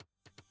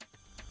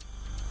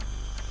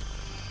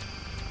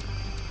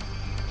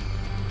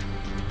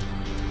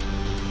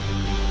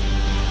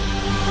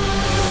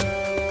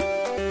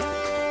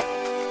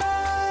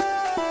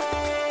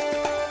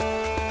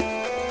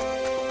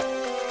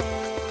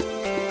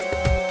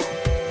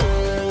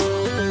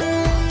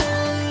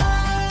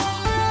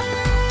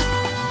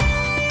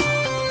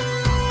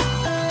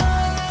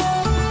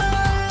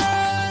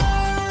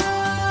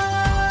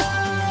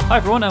Hi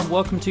everyone, and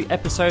welcome to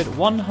episode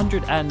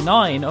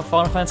 109 of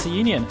Final Fantasy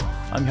Union.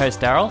 I'm your host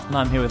Daryl, and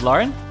I'm here with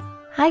Lauren.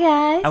 Hi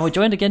guys. And we're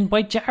joined again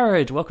by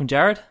Jared. Welcome,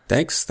 Jared.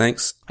 Thanks.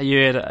 Are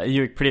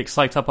you pretty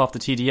excited up after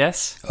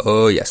TDS?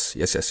 Oh, yes.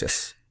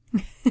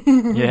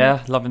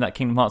 Yeah, loving that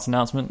Kingdom Hearts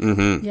announcement.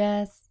 Mm-hmm.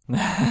 Yes.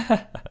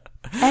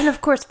 And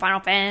of course Final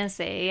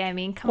Fantasy. I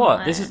mean, come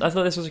on. I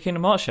thought this was a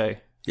Kingdom Hearts show.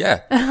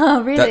 Yeah.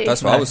 Oh, really?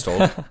 That's what I was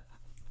told.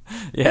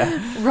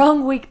 Yeah.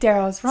 Wrong week,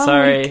 Daryl. Wrong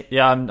Sorry. week.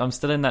 Yeah, I'm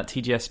still in that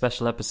TGS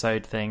special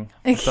episode thing.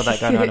 I've got that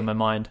going on in my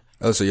mind.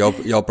 Oh, so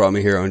y'all brought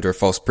me here under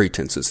false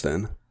pretenses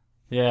then.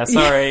 Yeah,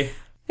 sorry.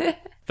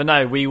 But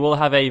no, we will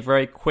have a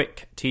very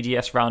quick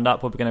TGS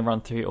roundup where we're going to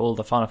run through all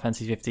the Final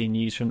Fantasy 15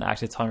 news from the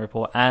Active Time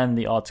Report and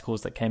the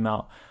articles that came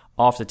out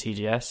after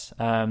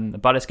TGS.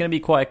 But it's going to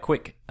be quite a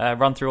quick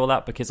run through all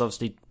that because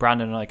obviously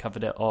Brandon and I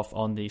covered it off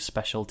on the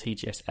special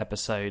TGS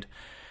episode.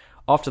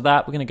 After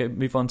that, we're going to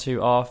move on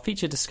to our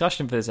feature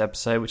discussion for this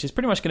episode, which is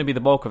pretty much going to be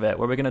the bulk of it,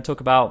 where we're going to talk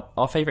about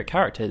our favourite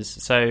characters.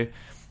 So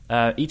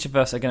each of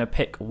us are going to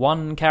pick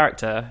one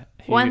character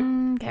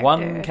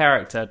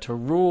to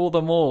rule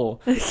them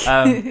all.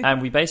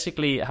 And we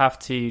basically have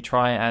to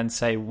try and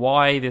say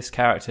why this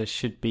character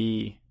should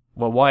be...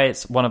 Well, why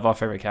it's one of our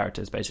favourite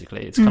characters,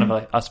 basically. It's kind of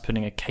like us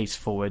putting a case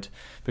forward.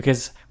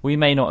 Because we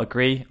may not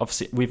agree.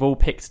 Obviously, we've all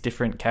picked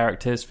different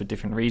characters for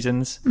different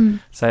reasons.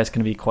 So it's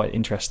going to be quite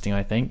interesting,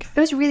 I think. It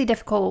was really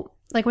difficult.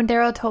 Like, when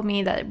Daryl told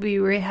me that we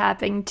were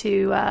having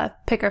to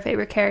pick our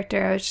favorite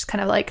character, I was just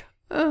kind of like,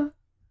 oh,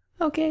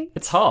 okay.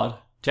 It's hard.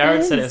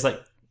 Jared said it was like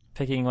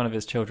picking one of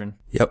his children.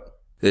 Yep.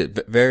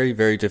 Very,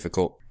 very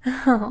difficult.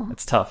 Oh,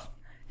 It's tough.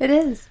 it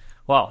is.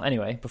 Well,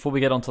 anyway, before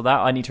we get on to that,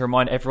 I need to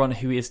remind everyone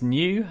who is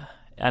new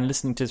and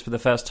listening to this for the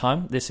first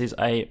time, this is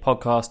a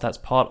podcast that's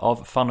part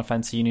of Final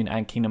Fantasy Union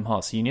and Kingdom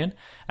Hearts Union,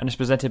 and it's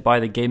presented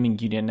by the Gaming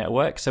Union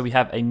Network. So we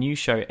have a new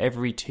show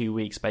every 2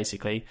 weeks,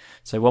 basically.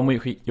 So 1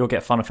 week you'll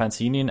get Final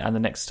Fantasy Union, and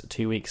the next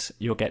 2 weeks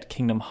you'll get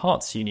Kingdom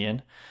Hearts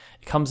Union.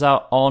 It comes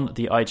out on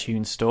the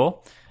iTunes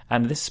Store,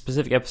 and this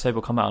specific episode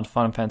will come out on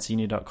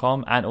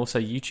FinalFantasyUnion.com and also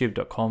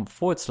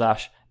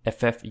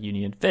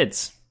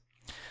YouTube.com/FFUnionVids.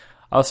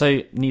 I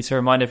also need to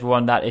remind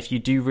everyone that if you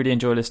do really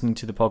enjoy listening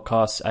to the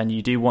podcast and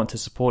you do want to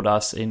support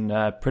us in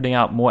putting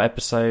out more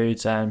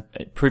episodes and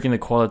improving the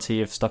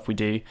quality of stuff we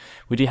do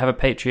have a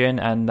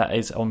Patreon, and that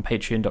is on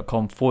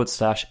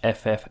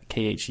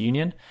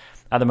patreon.com/FFKHUnion.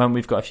 At the moment,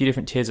 we've got a few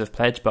different tiers of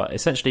pledge, but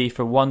essentially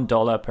for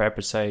 $1 per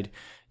episode,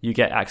 you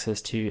get access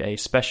to a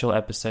special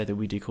episode that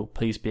we do called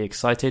Please Be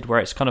Excited, where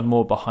it's kind of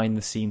more behind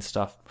the scenes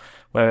stuff,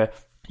 where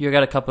you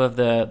get a couple of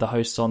the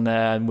hosts on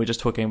there, and we're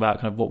just talking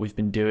about kind of what we've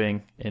been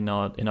doing in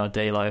our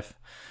day life.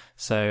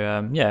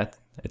 So yeah,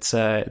 it's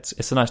a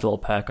nice little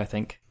perk, I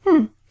think.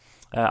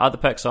 Other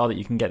perks are that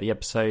you can get the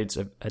episodes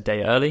a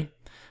day early,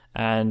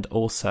 and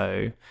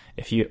also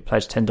if you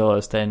pledge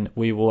 $10, then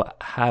we will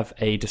have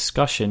a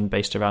discussion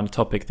based around a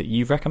topic that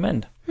you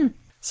recommend.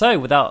 So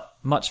without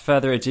much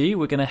further ado,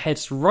 we're going to head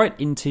right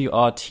into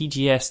our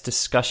TGS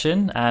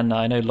discussion. And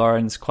I know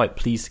Lauren's quite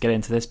pleased to get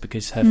into this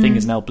because her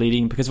finger's now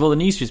bleeding because of all the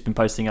news she's been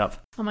posting up.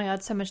 Oh my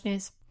god, so much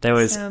news. There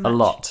was a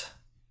lot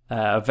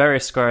of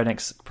various Square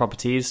Enix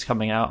properties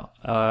coming out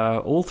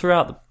all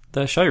throughout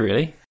the show,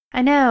 really.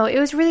 I know. It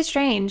was really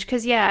strange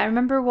because, yeah, I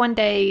remember one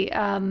day...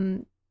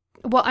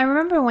 I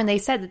remember when they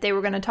said that they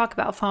were going to talk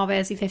about Final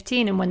Fantasy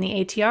 15 and when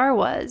the ATR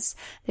was.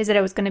 They said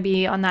it was going to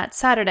be on that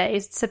Saturday,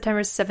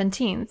 September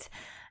 17th.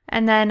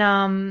 And then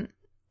I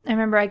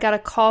remember I got a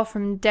call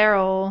from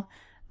Daryl.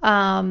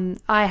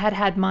 I had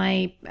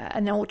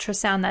an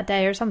ultrasound that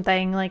day or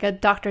something, like a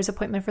doctor's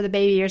appointment for the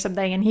baby or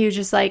something. And he was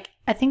just like,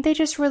 I think they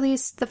just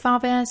released the Final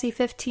Fantasy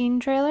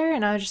 15 trailer.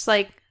 And I was just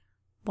like,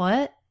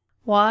 what?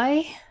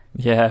 Why?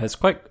 Yeah, it's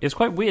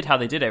quite weird how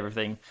they did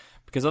everything.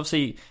 Because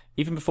obviously,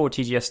 even before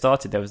TGS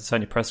started, there was a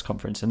Sony press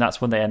conference, and that's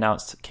when they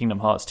announced Kingdom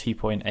Hearts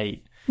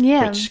 2.8.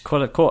 Yeah. Which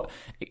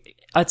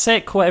I'd say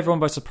it caught everyone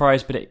by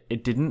surprise, but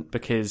it didn't,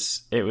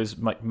 because it was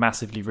like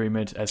massively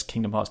rumoured as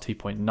Kingdom Hearts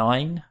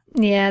 2.9.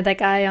 Yeah, that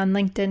guy on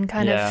LinkedIn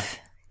kind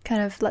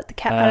of let the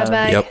cat out of the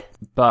bag. Yep.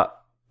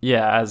 But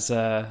yeah, as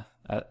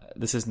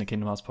this isn't a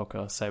Kingdom Hearts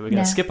podcast, so we're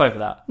going to skip over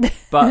that.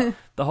 But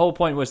the whole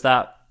point was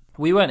that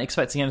we weren't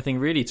expecting anything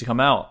really to come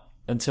out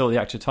until the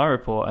Active Time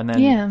Report, and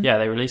then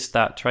they released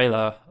that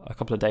trailer a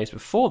couple of days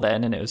before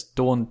then, and it was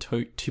Dawn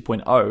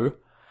 2.0,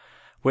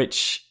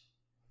 which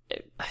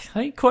I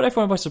think caught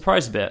everyone by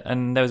surprise a bit,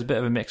 and there was a bit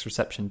of a mixed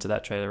reception to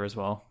that trailer as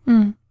well.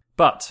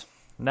 But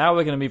now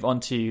we're going to move on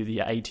to the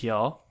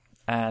ATR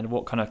and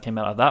what kind of came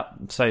out of that.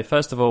 So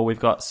first of all, we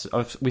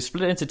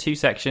split it into two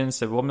sections,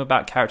 so one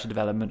about character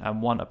development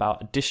and one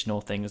about additional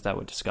things that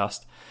were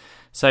discussed.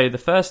 So the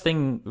first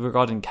thing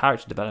regarding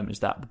character development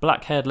is that the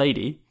black-haired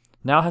lady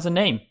now has a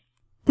name.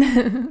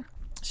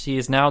 She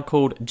is now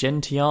called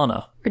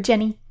Gentiana. Or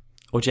Jenny.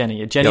 Or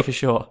Jenny. Jenny for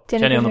sure.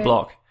 Jenny on the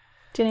block.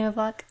 Jenny on the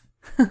block.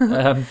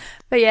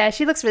 But yeah,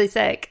 she looks really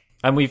sick.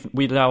 And we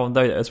now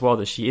know as well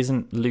that she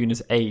isn't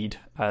Luna's aide,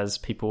 as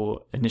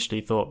people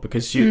initially thought,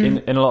 because she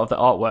in a lot of the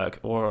artwork,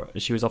 or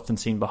she was often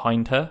seen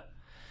behind her.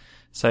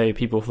 So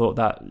people thought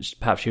that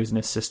perhaps she was an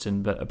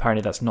assistant, but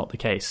apparently that's not the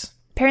case.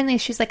 Apparently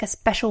she's like a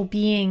special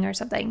being or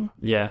something.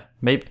 Yeah,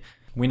 maybe.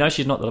 We know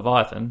she's not the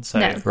Leviathan, so...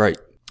 No. Right.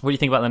 What do you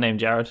think about the name,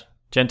 Jared?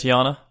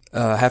 Gentiana?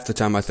 Half the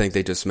time I think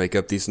they just make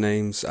up these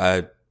names.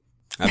 I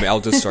mean,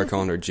 I'll just start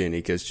calling her Jenny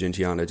because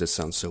Gentiana just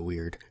sounds so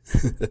weird.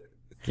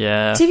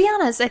 Yeah. To be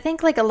honest, I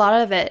think like a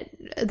lot of it,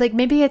 like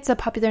maybe it's a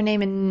popular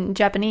name in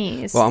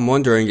Japanese. Well, I'm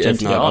wondering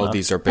if not all of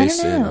these are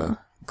based in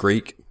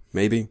Greek,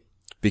 maybe,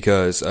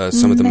 because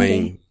some of the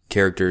main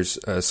characters,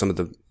 some of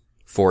the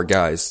 4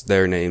 guys,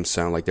 their names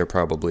sound like they're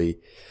probably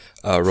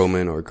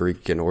Roman or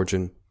Greek in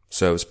origin.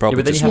 So it's probably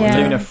but then just you have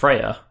Luna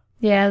Freya.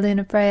 Yeah,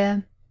 Luna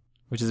Freya.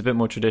 Which is a bit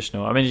more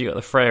traditional. I mean, you got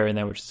the Freya in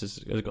there, which has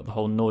got the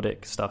whole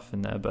Nordic stuff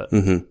in there, but I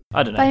don't know.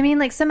 But I mean,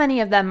 like so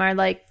many of them are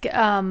like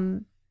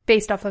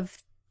based off of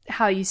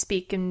how you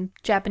speak in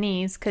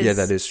Japanese. Cause yeah,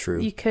 that is true.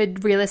 You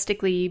could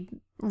realistically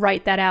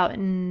write that out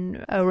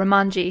in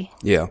Romanji.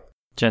 Yeah.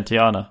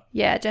 Gentiana.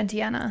 Yeah,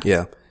 Gentiana.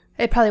 Yeah.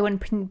 It probably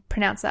wouldn't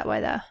pronounce that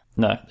way though.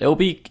 No, it'll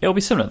be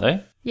similar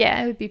though.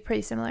 Yeah, it would be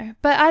pretty similar.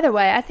 But either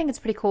way, I think it's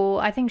pretty cool.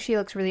 I think she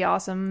looks really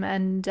awesome,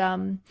 and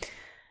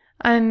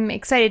I'm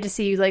excited to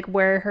see like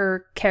where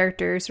her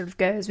character sort of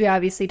goes. We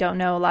obviously don't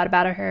know a lot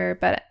about her,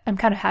 but I'm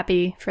kind of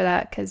happy for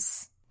that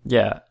because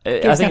I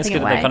think it's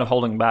good that they're kind of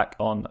holding back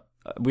on.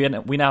 We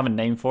now have a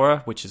name for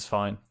her, which is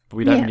fine, but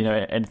we don't really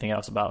know anything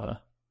else about her.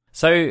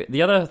 So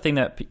the other thing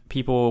that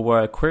people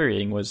were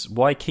querying was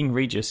why King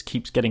Regis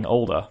keeps getting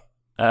older.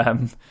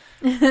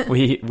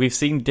 We've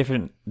seen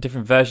different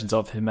versions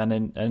of him,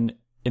 and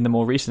in the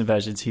more recent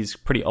versions, he's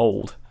pretty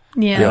old.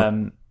 Yeah.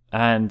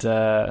 And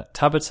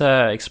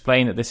Tabata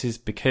explained that this is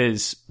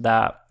because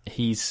that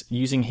he's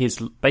using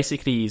his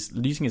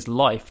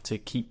life to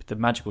keep the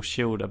magical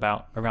shield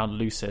around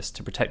Lucis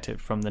to protect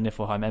it from the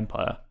Niflheim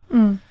Empire.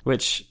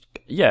 Which,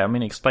 I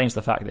mean, explains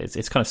the fact that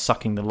it's kind of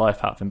sucking the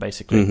life out of him,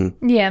 basically.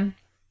 Mm-hmm. Yeah.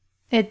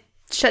 It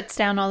shuts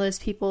down all those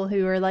people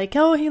who are like,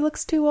 oh, he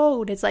looks too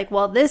old. It's like,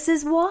 well, this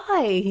is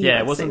why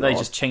it wasn't they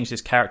just changed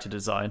his character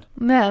design.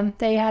 No,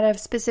 they had a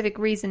specific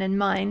reason in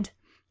mind.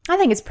 I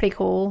think it's pretty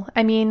cool.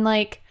 I mean,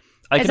 like...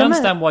 I can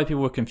understand why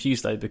people were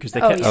confused, though, because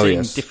they kept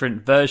seeing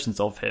different versions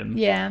of him.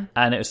 Yeah.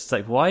 And it was just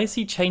like, why is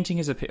he changing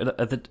his appearance?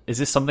 Is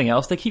this something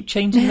else they keep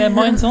changing their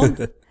minds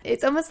on?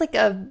 It's almost like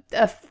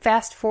a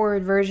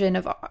fast-forward version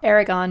of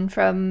Aragorn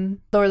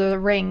from Lord of the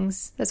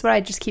Rings. That's what I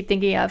just keep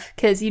thinking of.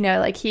 Because,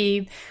 like,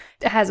 he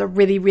has a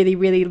really, really,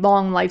 really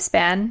long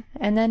lifespan.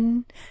 And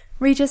then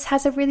Regis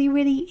has a really,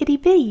 really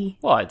itty-bitty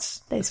Well,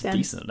 it's a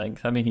decent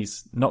length. I mean,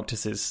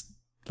 Noctis is...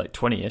 like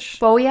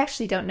 20-ish. Well, we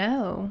actually don't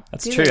know.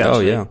 That's true, actually. Oh,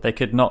 yeah. They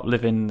could not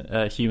live in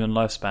human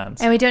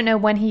lifespans. And we don't know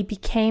when he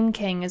became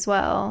king as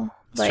well.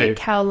 That's true.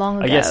 How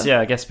long ago.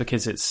 I guess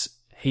because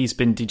he's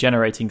been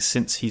degenerating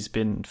since he's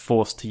been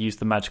forced to use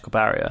the magical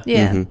barrier.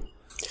 Yeah. Mm-hmm.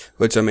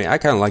 Which, I mean, I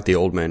kind of like the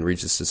old man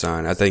Regis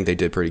design. I think they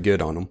did pretty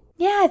good on him.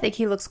 Yeah, I think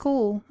he looks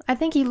cool. I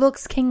think he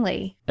looks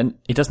kingly. And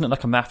he doesn't look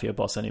like a mafia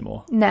boss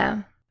anymore.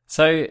 No.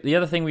 So the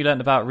other thing we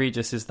learned about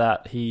Regis is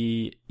that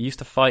he used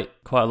to fight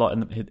quite a lot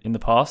in the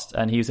past,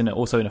 and he was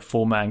also in a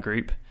 4-man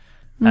group.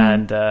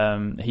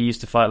 And he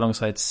used to fight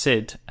alongside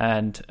Cid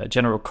and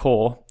General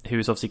Kor, who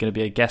was obviously going to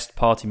be a guest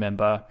party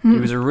member. He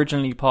was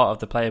originally part of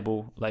the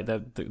playable, like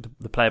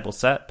the playable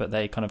set, but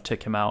they kind of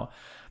took him out,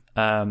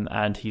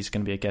 and he's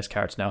going to be a guest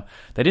character now.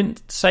 They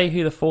didn't say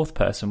who the 4th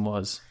person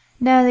was.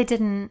 No, they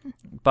didn't.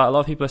 But a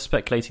lot of people are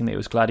speculating that it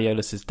was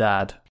Gladiolus'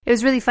 dad. It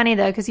was really funny,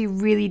 though, because he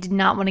really did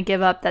not want to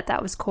give up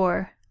that was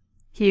Kor.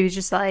 He was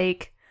just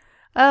like,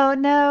 oh,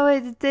 no,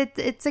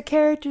 it's a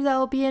character that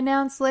will be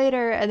announced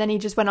later. And then he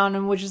just went on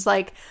and was just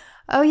like,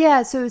 oh,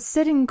 yeah, so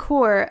Cid and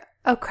Kor.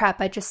 Oh, crap,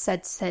 I just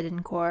said Cid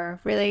and Kor.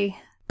 Really?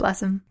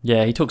 Bless him.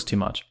 Yeah, he talks too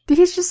much.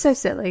 He's just so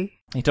silly.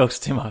 He talks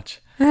too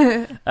much.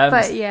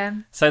 But, yeah.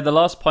 So the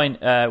last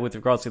point with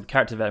regards to the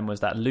character development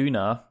was that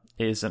Luna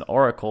is an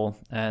oracle,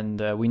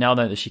 and we now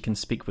know that she can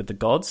speak with the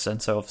gods,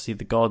 and so obviously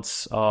the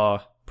gods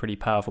are pretty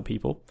powerful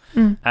people.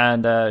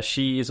 And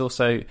she is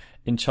also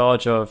in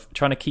charge of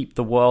trying to keep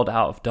the world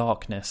out of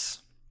darkness.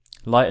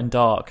 Light and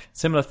dark.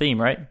 Similar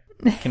theme, right?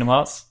 Kingdom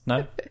Hearts?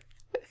 No?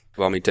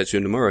 Well, I mean,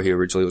 Tetsuya Nomura, he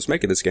originally was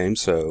making this game,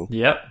 so...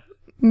 Yep.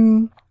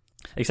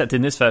 Except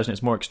in this version,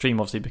 it's more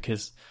extreme, obviously,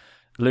 because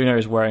Luna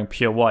is wearing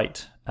pure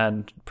white,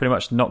 and pretty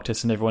much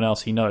Noctis and everyone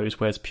else he knows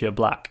wears pure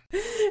black.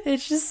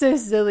 It's just so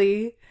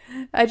silly.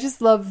 I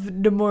just love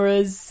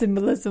Nomura's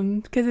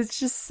symbolism because it's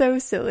just so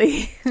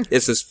silly.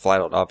 It's just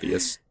flat out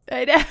obvious.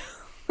 I know.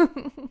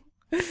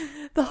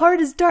 The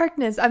heart is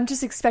darkness. I'm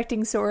just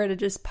expecting Sora to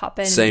just pop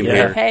in Same and be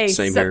here. like, hey,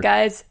 Same what's up, here.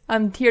 guys?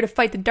 I'm here to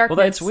fight the darkness.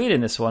 Well, it's weird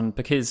in this one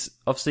because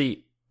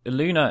obviously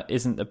Luna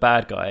isn't the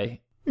bad guy,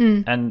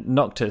 and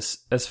Noctis,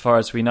 as far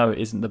as we know,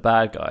 isn't the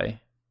bad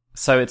guy.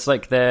 So it's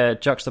like they're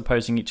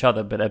juxtaposing each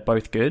other, but they're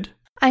both good.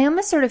 I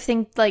almost sort of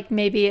think like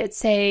maybe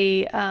it's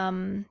a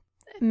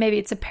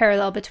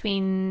parallel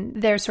between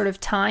their sort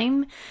of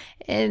time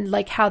and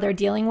like how they're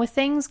dealing with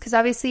things. Because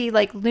obviously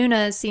like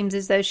Luna seems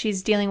as though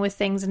she's dealing with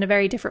things in a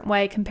very different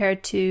way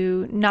compared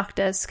to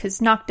Noctis,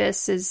 because Noctis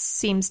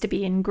seems to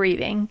be in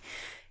grieving.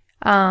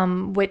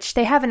 which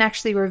they haven't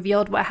actually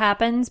revealed what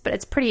happens, but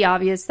it's pretty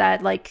obvious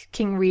that like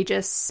King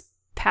Regis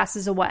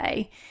passes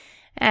away.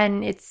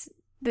 And it's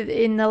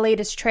in the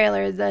latest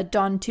trailer, the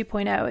Dawn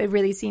 2.0, it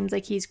really seems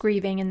like he's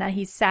grieving and that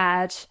he's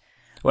sad.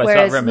 Well,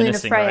 whereas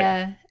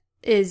Lunafreya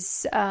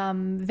is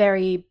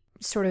very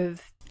sort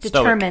of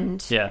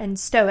determined and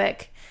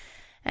stoic.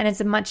 And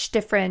it's a much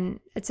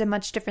different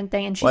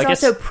thing. And she's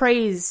also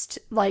praised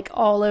like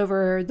all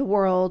over the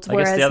world,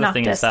 whereas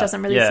Noctis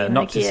doesn't really seem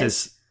like he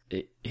is.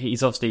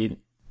 He's obviously,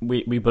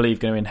 we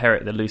believe, going to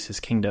inherit the Lucis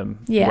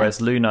kingdom,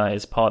 whereas Luna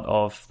is part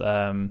of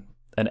an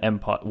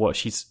empire. Where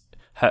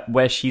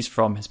she's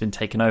from has been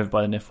taken over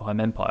by the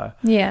Niflheim Empire.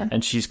 Yeah.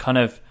 And she's kind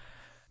of,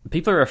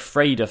 people are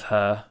afraid of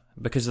her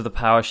because of the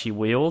power she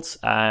wields,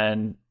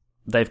 and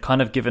they've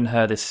kind of given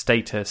her this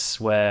status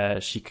where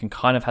she can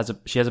kind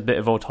of she has a bit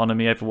of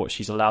autonomy over what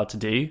she's allowed to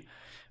do,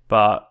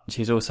 but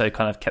she's also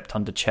kind of kept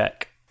under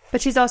check.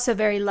 But she's also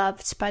very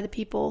loved by the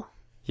people.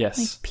 Yes.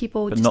 Like,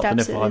 people but just not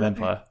the Niflheim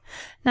Empire.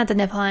 Not the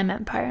Niflheim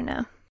Empire,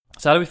 no.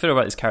 So how do we feel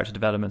about these character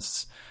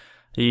developments?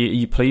 Are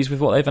you pleased with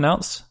what they've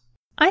announced?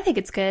 I think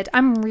it's good.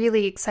 I'm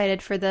really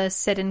excited for the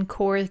Sid and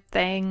Core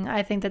thing.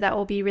 I think that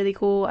will be really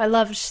cool. I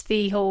loved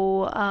the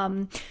whole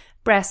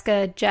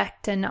Braska,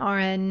 Jecht, and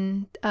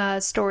Auron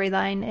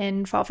storyline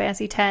in Final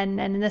Fantasy X,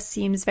 and this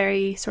seems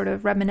very sort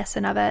of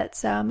reminiscent of it,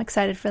 so I'm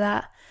excited for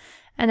that.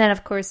 And then,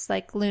 of course,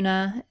 like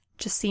Luna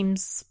just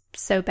seems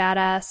so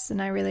badass,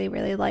 and I really,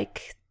 really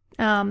like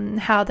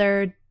how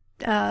they're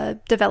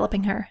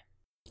developing her.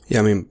 Yeah,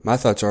 I mean, my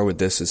thoughts are with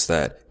this is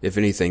that, if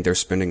anything, they're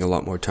spending a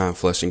lot more time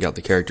fleshing out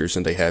the characters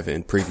than they have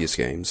in previous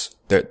games.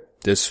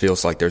 This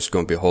feels like there's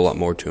going to be a whole lot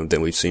more to them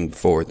than we've seen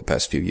before the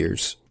past few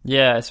years.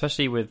 Yeah,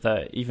 especially with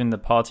even the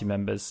party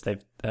members.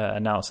 They've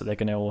announced that they're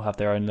going to all have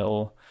their own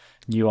little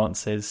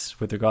nuances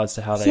with regards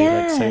to how they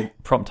like. So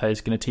Prompto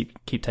is going to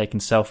keep taking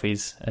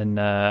selfies,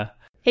 and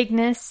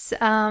Ignis,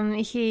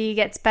 he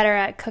gets better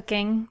at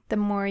cooking the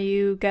more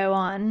you go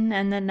on,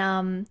 and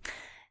then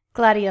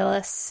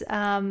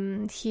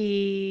Gladiolus,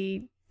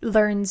 he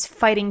learns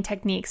fighting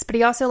techniques, but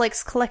he also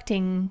likes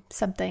collecting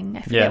something.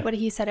 I forget what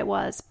he said it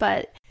was,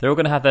 but they're all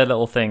going to have their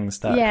little things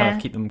that kind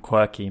of keep them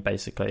quirky,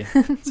 basically.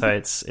 So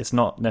it's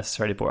not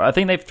necessarily boring. I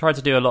think they've tried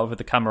to do a lot with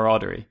the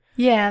camaraderie.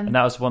 Yeah. And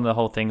that was one of the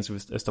whole things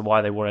as to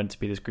why they wanted to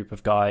be this group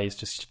of guys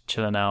just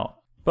chilling out.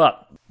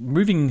 But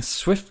moving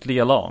swiftly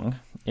along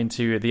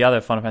into the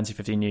other Final Fantasy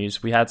 15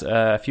 news, we had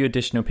a few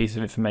additional pieces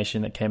of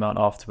information that came out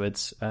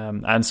afterwards,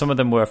 and some of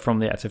them were from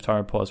the Active Time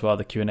report as well,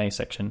 the Q&A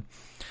section.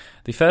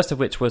 The first of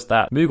which was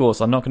that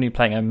Moogles are not going to be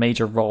playing a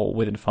major role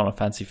within Final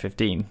Fantasy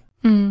 15.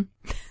 I'm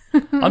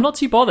not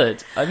too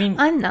bothered. I mean,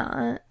 I'm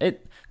not.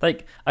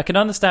 I can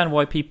understand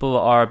why people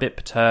are a bit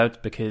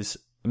perturbed, because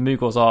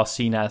Moogles are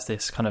seen as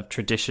this kind of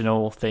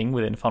traditional thing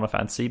within Final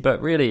Fantasy,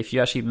 but really, if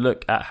you actually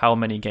look at how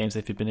many games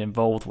they've been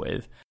involved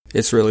with,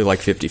 it's really like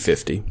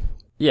 50-50.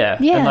 Yeah,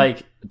 and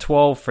like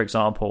 12, for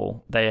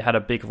example, they had a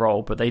big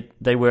role, but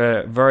they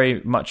were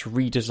very much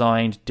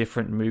redesigned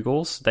different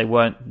Moogles. They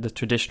weren't the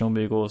traditional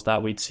Moogles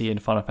that we'd see in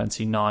Final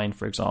Fantasy 9,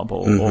 for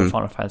example, or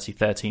Final Fantasy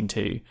 13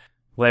 too.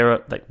 They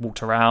were like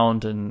walked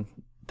around and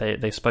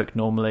they spoke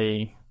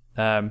normally.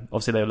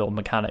 Obviously, they were little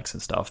mechanics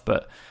and stuff,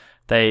 but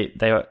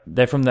they're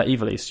from the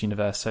Ivalice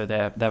universe, so they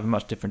have a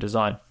much different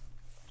design.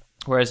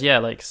 Whereas,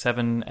 like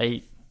 7,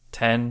 8,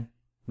 10.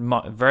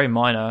 Very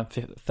minor.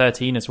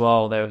 13 as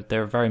well,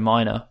 they're very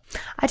minor.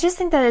 I just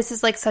think that this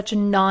is like such a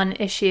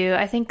non-issue.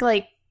 I think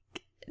like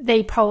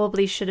they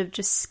probably should have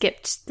just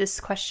skipped this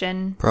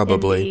question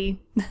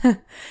probably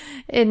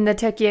in the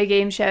Tokyo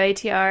Game Show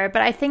ATR,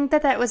 but I think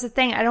that was the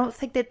thing. I don't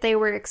think that they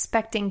were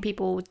expecting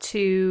people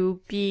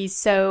to be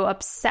so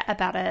upset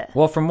about it.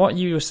 Well, from what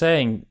you were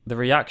saying, the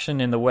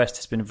reaction in the West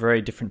has been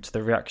very different to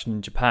the reaction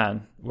in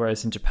Japan,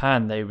 whereas in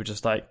Japan they were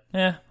just like,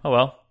 oh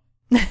well.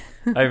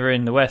 Over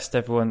in the West,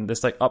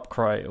 there's like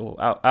outcry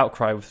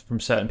from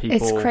certain people.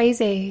 It's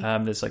crazy.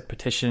 There's like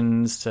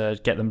petitions to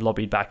get them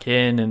lobbied back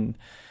in, and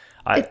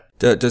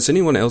does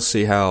anyone else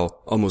see how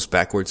almost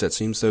backwards that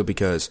seems though?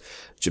 Because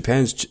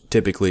Japan's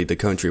typically the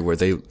country where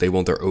they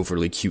want their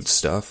overly cute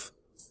stuff.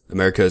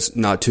 America's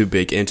not too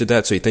big into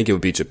that, so you think it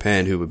would be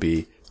Japan who would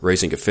be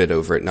raising a fit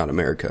over it, not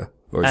America,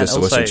 or just the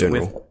West in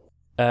general.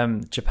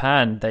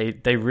 Japan,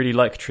 they really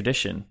like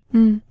tradition.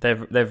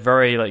 They're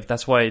very like,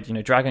 that's why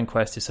Dragon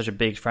Quest is such a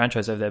big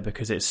franchise over there,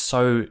 because it's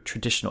so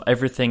traditional.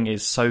 Everything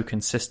is so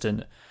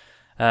consistent.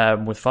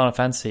 With Final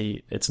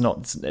Fantasy, it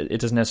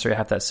doesn't necessarily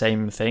have that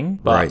same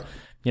thing. But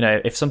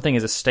if something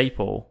is a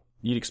staple,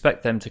 you'd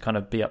expect them to kind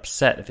of be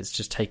upset if it's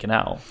just taken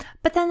out.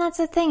 But then that's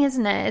the thing,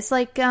 isn't it? It's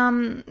like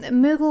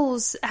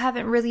Moogles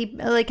haven't really,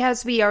 like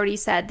as we already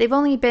said, they've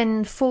only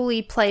been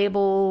fully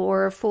playable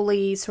or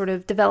fully sort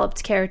of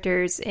developed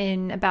characters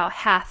in about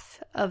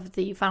half of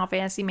the Final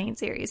Fantasy main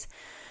series.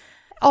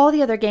 All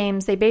the other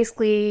games, they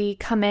basically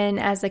come in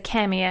as a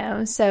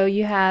cameo. So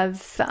you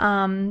have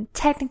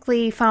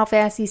technically Final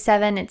Fantasy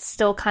VII, it's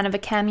still kind of a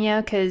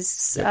cameo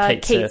because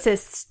Cait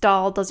Sith's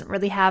doll doesn't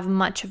really have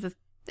much of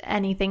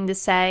anything to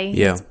say.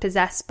 Yeah. It's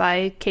possessed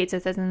by Cait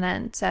Sith, isn't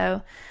it?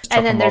 So,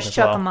 and then there's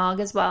Chocomog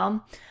as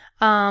well.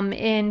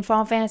 In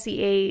Final Fantasy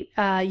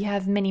VIII, you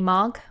have Mini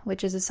Mog,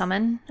 which is a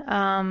summon.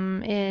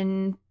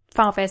 In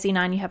Final Fantasy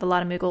IX, you have a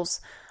lot of Moogles.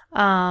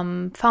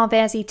 Final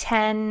Fantasy X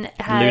has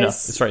Luna.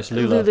 That's right, it's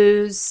Lula.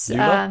 Lulu's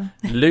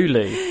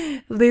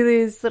Lulu.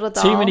 Lulu's little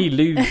doll. Too many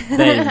Lulu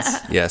names.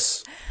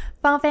 Yes.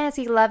 Final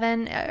Fantasy XI.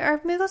 Are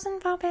Moogles in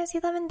Final Fantasy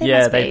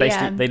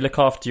XI? They look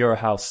after your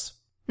house.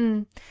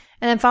 And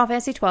then Final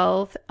Fantasy XII.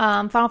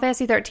 Final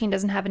Fantasy 13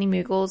 doesn't have any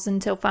Moogles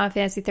until Final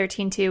Fantasy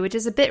 13-2, which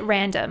is a bit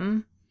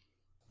random.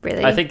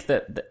 Really, I think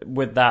that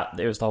with that,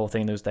 it was the whole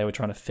thing. They were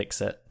trying to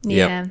fix it.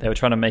 Yeah, they were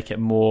trying to make it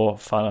more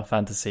Final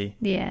Fantasy.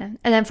 Yeah,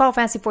 and then Final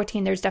Fantasy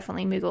 14, there's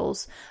definitely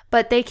Moogles,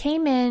 but they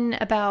came in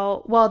they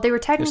were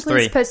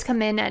technically supposed to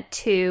come in at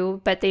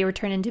 2, but they were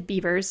turned into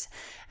beavers,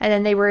 and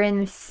then they were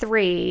in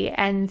 3,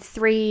 and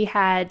 3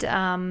 had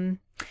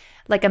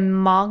like a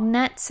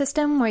Mognet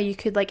system where you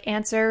could like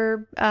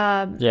answer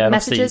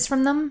messages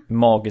from them.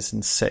 Mog is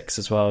in 6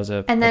 as well as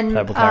a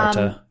playable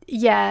character.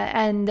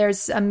 And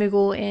there's a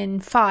Moogle in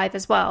 5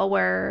 as well,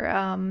 where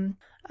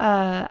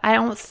I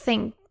don't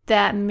think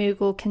that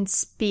Moogle can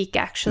speak,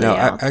 actually. No,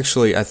 I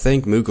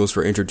think Moogles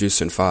were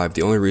introduced in 5.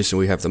 The only reason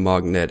we have the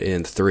Mognet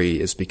in 3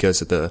 is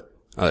because of the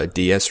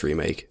DS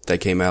remake that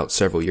came out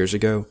several years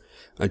ago.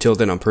 Until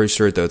then, I'm pretty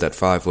sure, though, that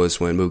 5 was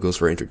when Moogles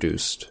were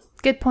introduced.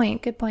 Good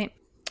point.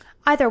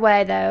 Either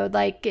way, though,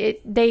 like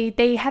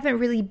they haven't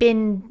really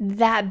been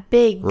that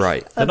big.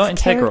 Right, they're not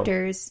integral.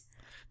 Characters.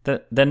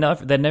 They're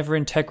never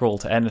integral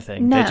to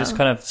anything. No, they're just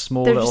kind of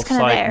small little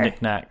side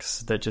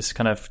knickknacks that just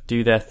kind of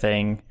do their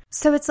thing.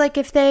 So it's like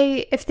if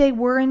they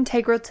were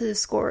integral to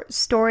the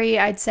story,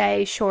 I'd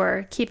say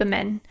sure, keep them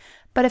in.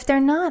 But if they're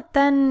not,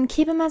 then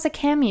keep them as a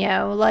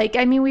cameo. Like,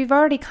 I mean, we've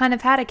already kind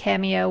of had a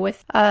cameo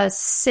with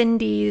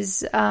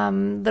Cindy's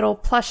little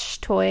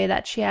plush toy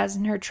that she has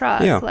in her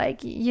truck. Yeah.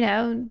 Like,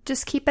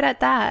 just keep it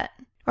at that.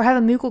 Or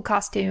have a Moogle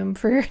costume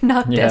for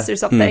Noctis or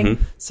something.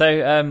 Mm-hmm.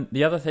 So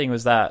the other thing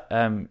was that,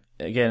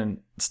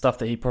 again, stuff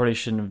that he probably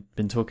shouldn't have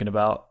been talking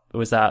about,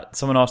 was that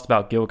someone asked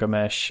about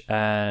Gilgamesh,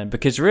 and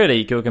because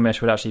really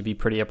Gilgamesh would actually be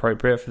pretty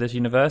appropriate for this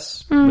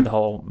universe with the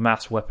whole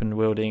mass weapon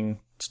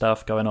wielding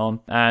stuff going on,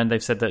 and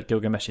they've said that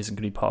Gilgamesh isn't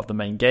going to be part of the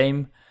main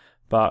game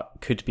but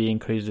could be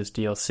included as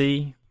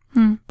DLC.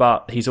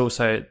 But he's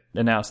also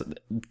announced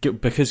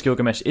that because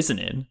Gilgamesh isn't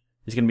in,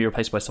 he's going to be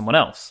replaced by someone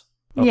else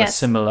of a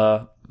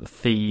similar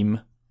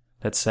theme,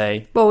 let's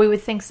say. Well, we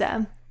would think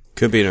so.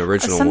 Could be an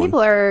original Some one.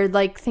 people are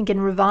like thinking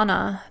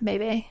Ravana,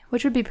 maybe,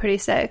 which would be pretty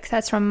sick.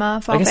 That's from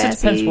Final Fantasy. I guess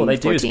it depends what they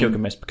 14. do as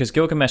Gilgamesh, because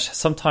Gilgamesh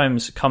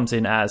sometimes comes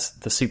in as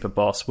the super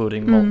boss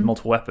wielding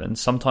multiple weapons.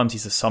 Sometimes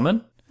he's a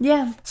summon.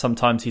 Yeah.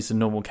 Sometimes he's a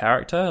normal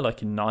character,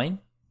 like in 9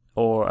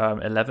 or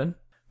 11.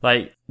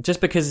 Like,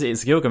 just because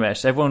it's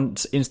Gilgamesh, everyone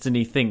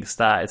instantly thinks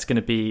that it's going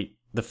to be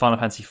the Final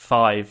Fantasy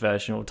V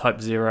version or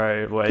Type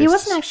 0. He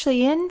wasn't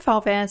actually in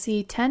Final Fantasy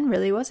X,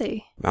 really, was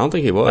he? I don't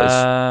think he was.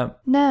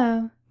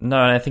 No. No,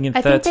 and I think in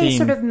 13... I think they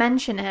sort of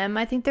mention him.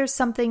 I think there's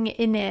something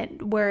in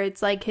it where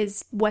it's like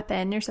his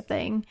weapon or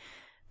something.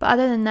 But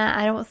other than that,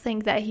 I don't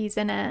think that he's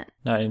in it.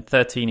 No, in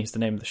 13, he's the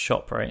name of the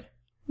shop, right?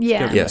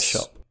 Yeah. Yes.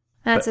 Shop.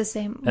 That's the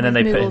same. And then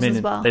they put him in.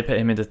 As well. They put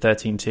him into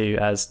 13-2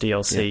 as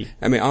DLC. Yeah.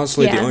 I mean,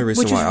 honestly, the only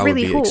reason why I would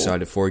be cool.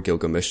 excited for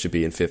Gilgamesh to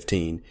be in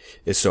 15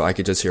 is so I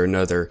could just hear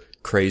another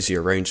crazy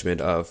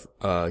arrangement of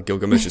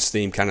Gilgamesh's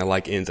theme, kind of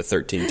like in the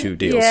 13-2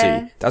 DLC.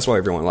 Yeah. That's why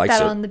everyone likes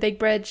that it. On the big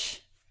bridge.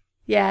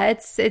 Yeah,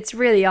 it's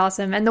really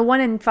awesome. And the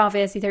one in Final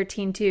Fantasy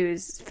 13-2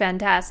 is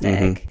fantastic.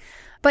 Mm-hmm.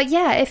 But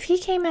yeah, if he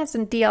came as a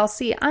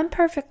DLC, I'm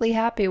perfectly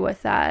happy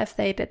with that if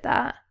they did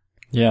that.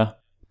 Yeah.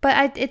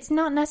 But it's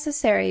not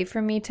necessary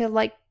for me to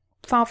like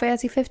Final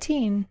Fantasy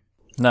 15.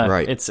 No,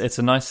 right. It's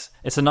a nice.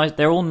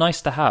 They're all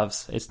nice to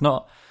haves.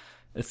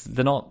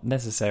 They're not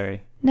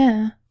necessary.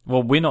 No.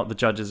 Well, we're not the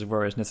judges of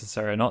where it's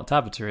necessary or not.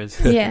 Tabata is.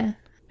 Yeah.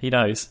 He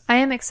knows. I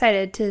am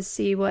excited to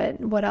see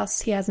what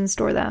else he has in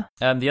store, though.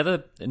 The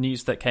other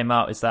news that came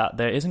out is that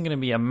there isn't going to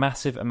be a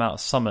massive amount of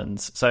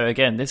summons. So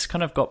again, this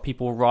kind of got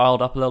people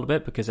riled up a little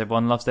bit because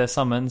everyone loves their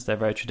summons. They're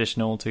very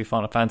traditional to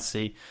Final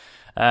Fantasy.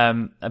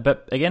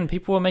 But again,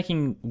 people were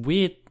making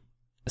weird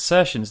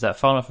assertions that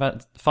Final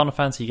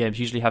Fantasy games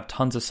usually have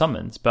tons of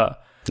summons,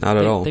 but not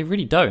at all. They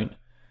really don't.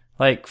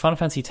 Like Final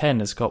Fantasy X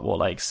has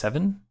got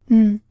 7?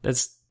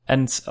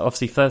 And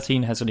obviously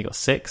 13 has only got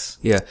 6.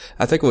 Yeah,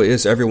 I think what it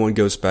is, everyone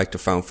goes back to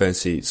Final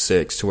Fantasy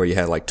 6 to where you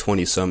had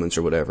 20 summons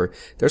or whatever.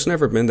 There's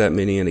never been that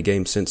many in a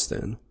game since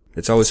then.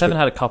 It's always 7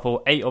 had a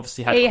couple. 8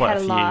 obviously had quite a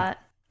few. 8 had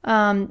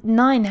a lot.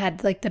 9 had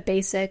the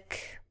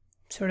basic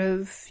sort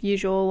of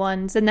usual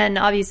ones, and then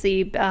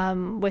obviously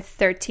with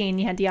 13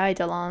 you had the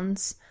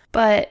Eidolons.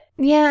 But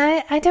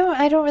yeah, I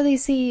don't really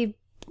see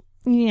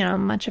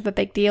much of a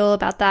big deal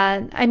about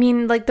that. I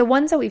mean, the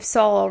ones that we've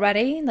saw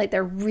already,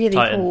 they're really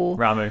Titan, cool.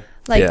 Ramu.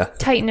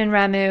 Titan and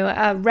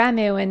Ramu.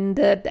 Ramu in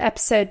the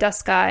episode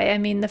Duskai. I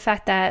mean, the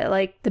fact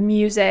that the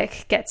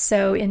music gets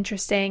so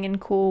interesting and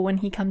cool when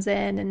he comes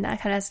in and that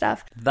kind of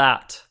stuff.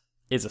 That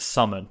is a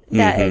summon.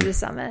 That is a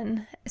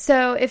summon.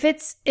 So if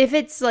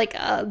it's like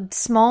a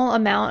small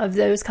amount of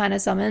those kind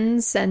of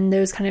summons and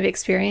those kind of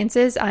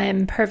experiences, I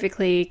am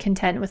perfectly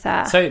content with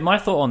that. So my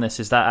thought on this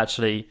is that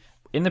actually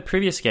in the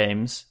previous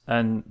games,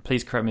 and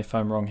please correct me if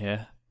I'm wrong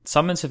here,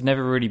 summons have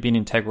never really been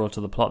integral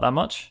to the plot that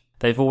much.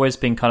 They've always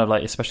been kind of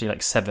like, especially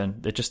like 7,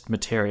 they're just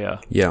materia.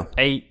 Yeah.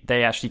 8,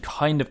 they actually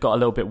kind of got a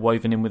little bit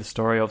woven in with the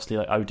story. Obviously,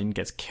 like Odin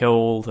gets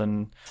killed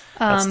and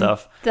that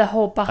stuff. The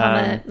whole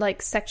Bahamut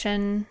like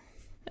section.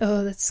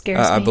 Oh, that scares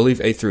me. I believe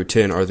 8 through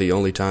 10 are the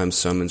only times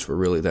summons were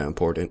really that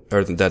important.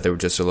 Other than that, they were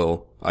just a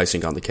little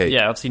icing on the cake.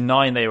 Yeah, obviously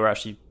 9, they were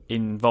actually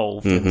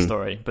involved in the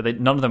story, but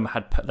none of them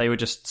they were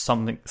just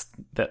something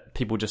that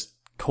people just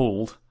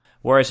called.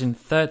 Whereas in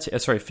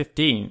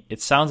 15,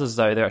 it sounds as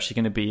though they're actually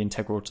going to be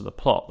integral to the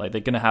plot. Like they're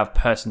going to have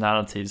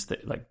personalities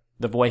that, like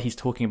the way he's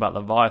talking about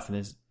Leviathan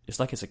is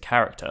like it's a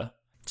character.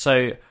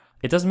 So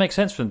it doesn't make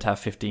sense for them to have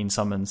 15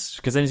 summons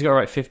because then he's got to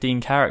write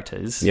 15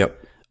 characters.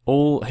 Yep.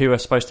 All who are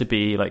supposed to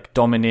be like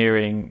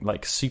domineering,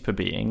 like super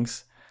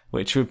beings,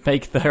 which would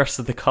make the rest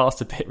of the cast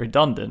a bit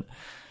redundant.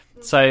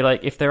 So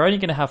like if they're only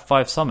going to have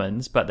 5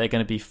 summons, but they're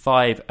going to be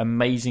 5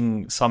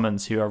 amazing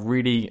summons who are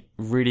really,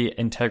 really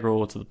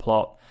integral to the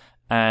plot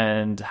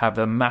and have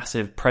a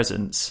massive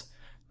presence,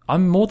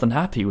 I'm more than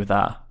happy with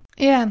that.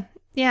 Yeah,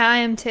 I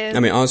am too.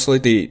 I mean, honestly,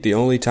 the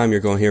only time you're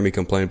going to hear me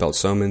complain about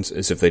summons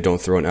is if they don't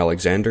throw in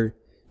Alexander,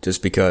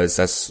 just because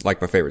that's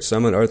like my favorite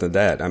summon. Other than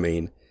that, I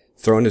mean,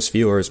 throw in as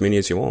few or as many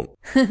as you want.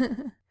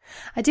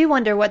 I do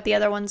wonder what the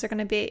other ones are going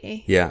to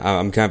be. Yeah,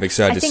 I'm kind of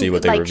excited to see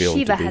what they reveal.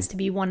 Shiva has to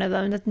be one of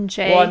them, doesn't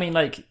she? Well, I mean,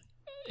 like,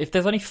 if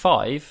there's only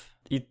 5,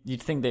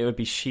 you'd think that it would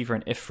be Shiva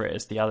and Ifrit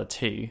as the other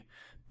 2,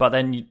 but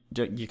then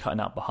you're cutting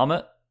out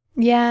Bahamut.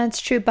 Yeah, it's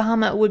true.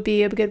 Bahamut would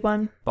be a good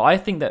one. But I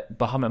think that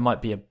Bahamut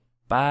might be a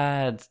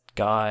bad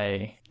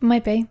guy.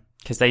 Might be.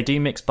 Because they do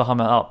mix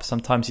Bahamut up.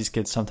 Sometimes he's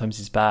good, sometimes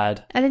he's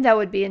bad. I think that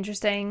would be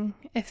interesting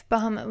if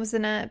Bahamut was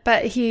in it.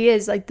 But he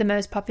is like the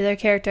most popular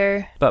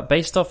character. But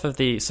based off of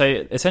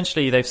so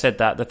essentially they've said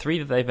that the 3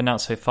 that they've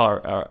announced so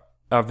far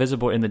are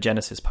visible in the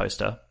Genesis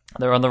poster.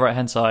 They're on the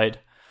right-hand side.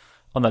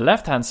 On the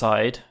left-hand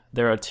side,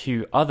 there are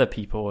 2 other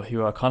people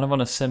who are kind of on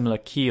a similar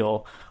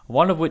keel,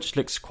 one of which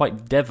looks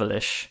quite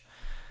devilish.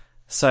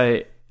 So,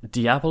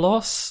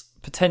 Diabolos,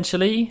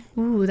 potentially.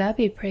 Ooh, that'd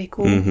be pretty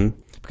cool. Mm-hmm.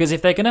 Because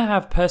if they're going to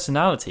have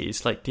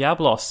personalities, like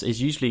Diabolos is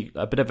usually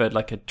a bit of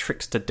a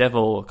trickster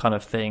devil kind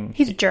of thing.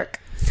 He's a jerk.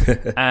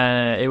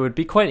 It would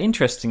be quite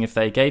interesting if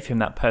they gave him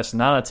that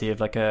personality of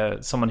like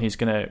someone who's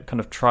going to kind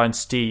of try and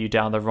steer you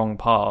down the wrong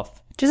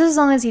path. Just as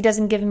long as he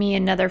doesn't give me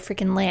another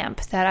freaking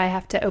lamp that I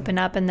have to open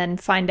up and then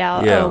find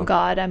out, oh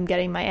God, I'm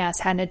getting my ass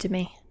handed to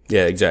me.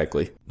 Yeah,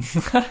 exactly.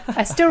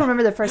 I still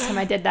remember the first time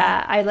I did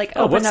that. I opened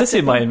up. What's this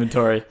in my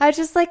inventory? I was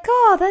just like,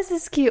 oh, this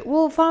is cute.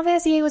 Well, Final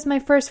Fantasy VIII was my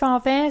first Final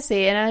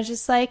Fantasy, and I was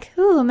just like,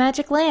 ooh, a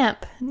magic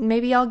lamp.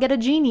 Maybe I'll get a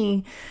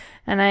genie.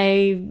 And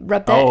I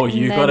rubbed it. Oh,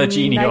 you got a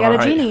genie. I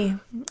got a genie.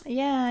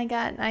 Yeah, I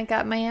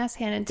got my ass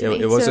handed to me.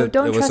 It wasn't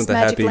the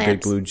happy lamps.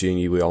 big blue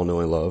genie we all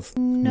know and love.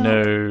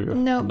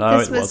 No.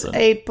 This was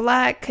a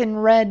black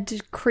and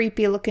red,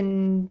 creepy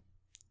looking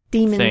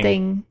demon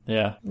thing.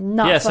 Yeah.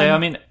 Not fun. So I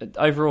mean,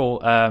 overall,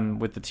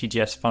 with the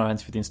TGS Final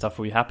Fantasy 15 stuff,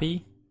 were you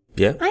happy?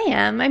 Yeah. I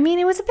am. I mean,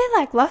 it was a bit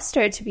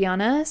lackluster, to be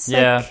honest.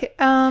 Yeah.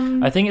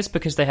 I think it's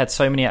because they had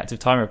so many active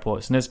time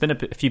reports, and there's been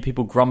a few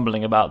people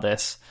grumbling about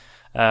this.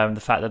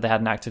 The fact that they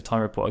had an active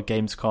time report at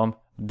Gamescom,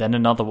 then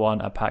another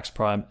one at PAX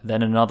Prime,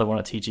 then another one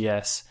at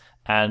TGS,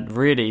 and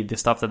really the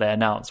stuff that they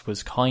announced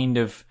was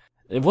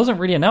it wasn't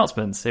really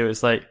announcements. It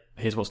was like,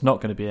 here's what's not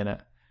going to be in it.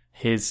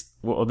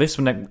 This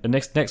one, the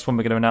next one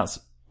we're going to announce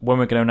when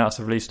we're going to announce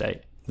the release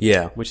date.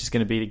 Yeah. Which is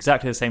going to be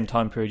exactly the same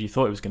time period you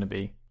thought it was going to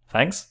be.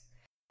 Thanks.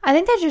 I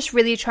think they're just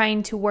really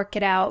trying to work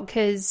it out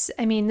because,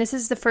 I mean, this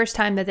is the first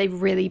time that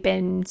they've really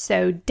been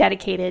so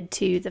dedicated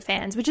to the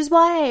fans, which is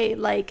why,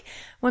 like,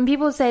 when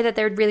people say that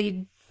they're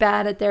really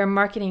bad at their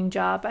marketing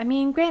job, I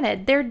mean,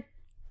 granted,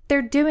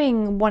 they're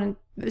doing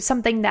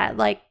something that,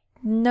 like,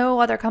 no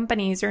other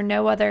companies or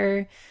no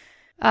other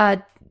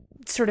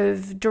sort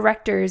of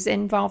directors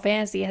in Final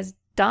Fantasy has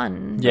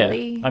done,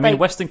 really. I mean,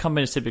 Western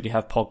companies typically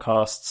have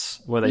podcasts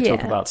where they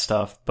talk about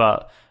stuff,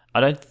 but I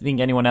don't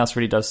think anyone else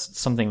really does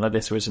something like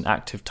this where it's an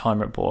active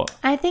time report.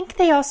 I think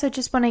they also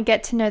just want to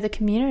get to know the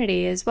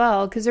community as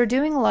well, because they're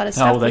doing a lot of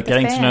stuff with the fans. Oh,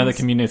 they're getting to know the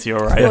community,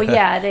 all right. Well,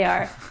 yeah, they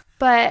are.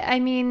 But, I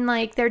mean,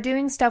 like, they're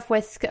doing stuff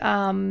with,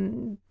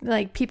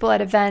 like, people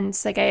at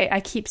events. Like, I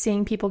keep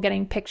seeing people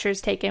getting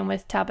pictures taken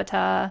with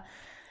Tabata,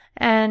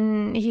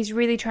 and he's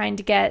really trying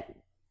to get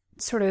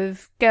sort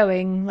of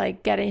going,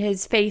 like get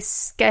his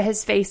face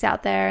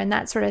out there and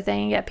that sort of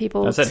thing, get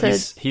people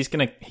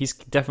he's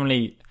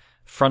definitely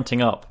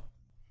fronting up.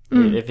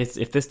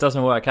 If this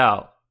doesn't work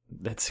out,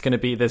 there's going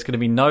to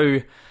be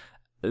no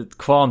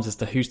qualms as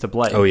to who's to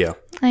blame. Oh, yeah.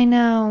 I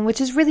know,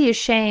 which is really a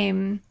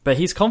shame. But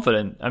he's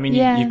confident. I mean,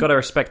 you've got to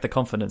respect the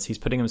confidence. He's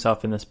putting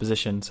himself in this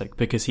position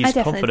because he's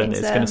confident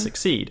it's going to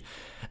succeed.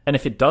 And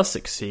if it does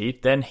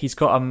succeed, then he's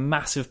got a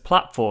massive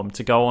platform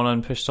to go on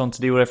and push on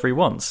to do whatever he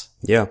wants.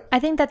 Yeah. I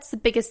think that's the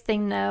biggest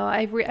thing, though.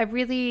 I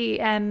really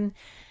am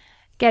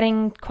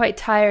getting quite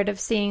tired of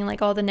seeing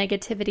like all the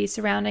negativity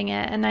surrounding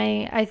it. And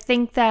I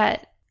think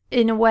that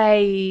in a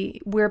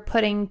way we're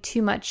putting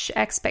too much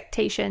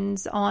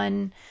expectations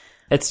on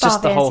it's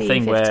just the whole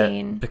thing 15.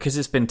 where, because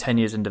it's been 10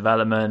 years in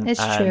development, it's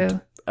and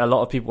true. A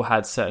lot of people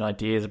had certain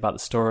ideas about the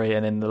story,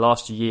 and in the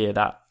last year,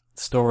 that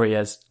story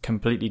has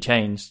completely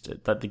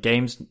changed. That the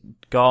game's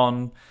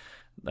gone,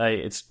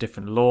 it's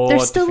different lore,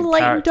 there's still different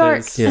light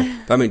characters. and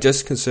dark. Yeah, I mean,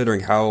 just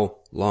considering how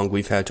long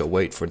we've had to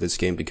wait for this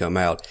game to come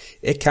out,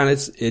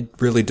 it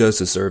really does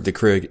deserve the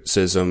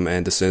criticism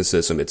and the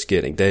cynicism it's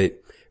getting.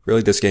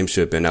 This game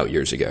should have been out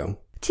years ago.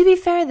 To be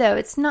fair, though,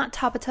 it's not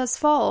Tabata's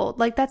fault.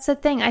 Like, that's the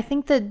thing. I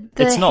think the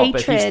it's not,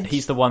 hatred... but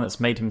he's the one that's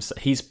made himself...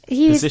 He's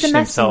the positioned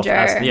himself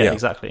messenger. as... Yeah,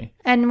 exactly.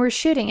 And we're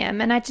shooting him,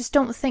 and I just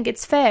don't think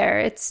it's fair.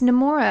 It's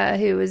Nomura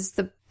who is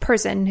the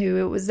person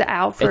who was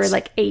out for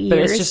 8 years. But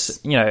it's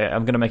just,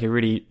 I'm going to make a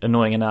really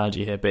annoying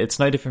analogy here, but it's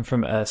no different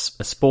from a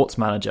sports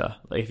manager.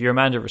 Like, if you're a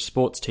manager of a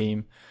sports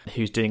team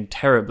who's doing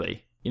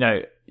terribly,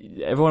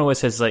 everyone always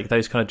says, like,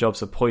 those kind of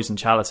jobs are poison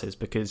chalices,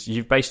 because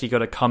you've basically got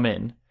to come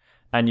in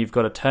and you've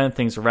got to turn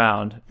things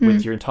around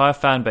with your entire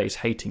fan base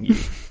hating you.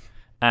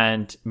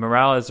 And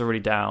morale is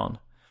already down.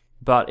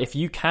 But if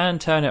you can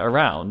turn it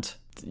around,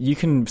 you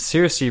can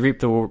seriously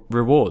reap the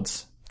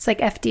rewards. It's like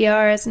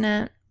FDR, isn't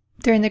it?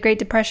 During the Great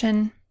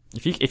Depression.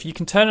 If you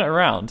can turn it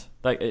around,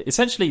 like,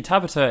 essentially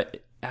Tabata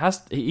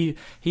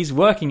he's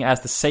working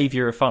as the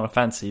savior of Final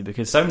Fantasy,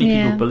 because so many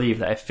people believe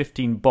that if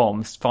 15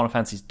 bombs, Final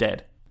Fantasy's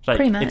dead. Like,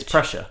 pretty much. It's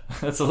pressure.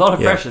 It's a lot of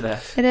pressure there.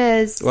 It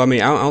is. Well, I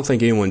mean, I don't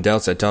think anyone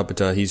doubts that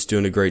Tabata, he's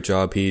doing a great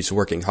job. He's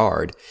working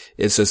hard.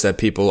 It's just that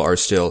people are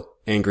still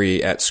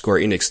angry at Square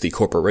Enix, the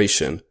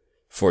corporation,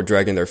 for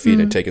dragging their feet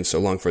and taking so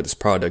long for this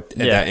product.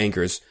 And that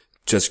anger is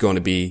just going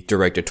to be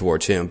directed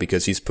towards him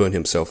because he's putting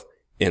himself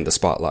in the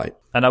spotlight.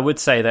 And I would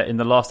say that in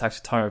the last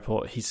Active Time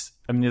report, his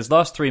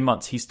last 3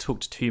 months, he's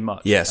talked too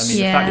much. Yes. I mean,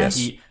 the fact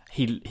that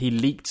he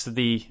leaked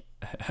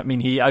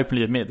he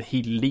openly admitted that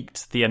he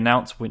leaked the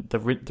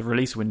the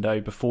release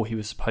window before he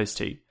was supposed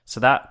to.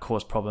 So that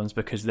caused problems,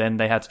 because then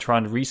they had to try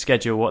and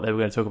reschedule what they were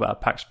going to talk about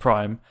at PAX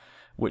Prime,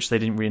 which they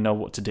didn't really know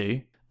what to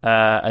do.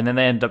 And then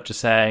they ended up just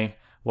saying,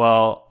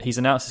 well, he's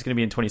announced it's going to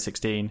be in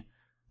 2016.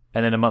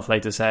 And then a month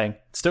later saying,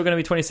 it's still going to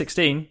be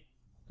 2016.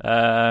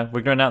 We're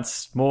going to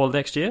announce more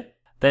next year.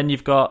 Then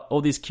you've got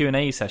all these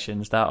Q&A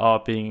sessions that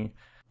are being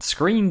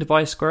screened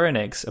by Square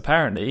Enix,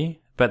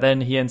 apparently. But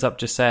then he ends up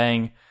just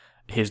saying,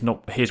 here's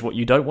what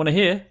you don't want to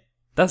hear.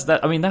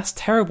 That's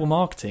terrible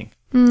marketing.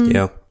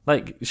 Yeah.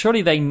 Like,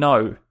 surely they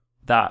know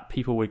that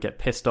people would get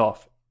pissed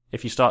off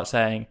if you start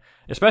saying,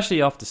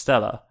 especially after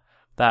Stellar,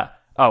 that,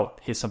 oh,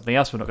 here's something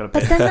else we're not going to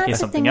pin. Here's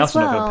something else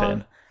we're not going to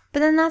pin. But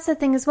then that's the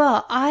thing as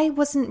well. I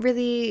wasn't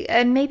really,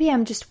 and maybe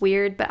I'm just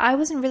weird, but I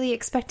wasn't really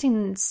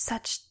expecting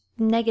such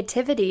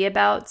negativity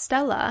about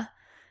Stella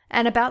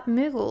and about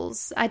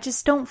Moogles. I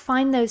just don't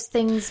find those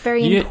things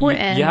very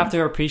important. You have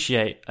to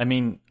appreciate, I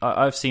mean,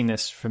 I've seen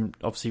this from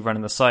obviously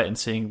running the site and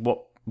seeing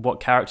what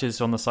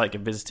characters on the site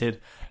get visited.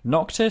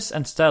 Noctis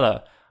and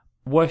Stella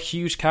were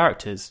huge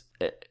characters.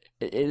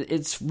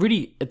 It's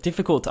really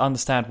difficult to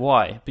understand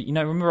why. But,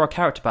 remember our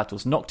character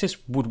battles. Noctis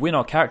would win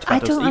our character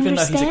battles, even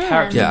though he's a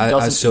character who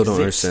doesn't I still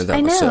don't exist. understand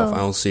that myself. I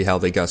don't see how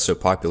they got so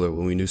popular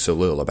when we knew so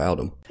little about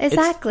them.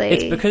 Exactly.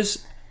 It's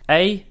because,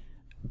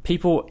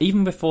 people,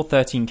 even before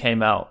 13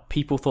 came out,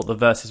 people thought the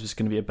Versus was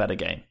going to be a better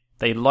game.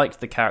 They liked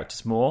the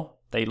characters more.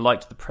 They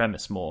liked the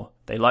premise more.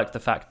 They liked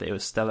the fact that it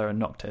was Stella and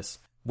Noctis.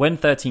 When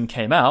 13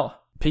 came out,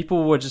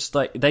 people were just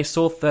like, they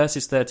saw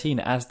Versus 13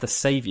 as the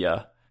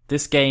savior.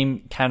 This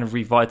game can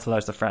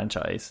revitalize the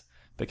franchise,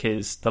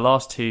 because the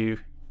last two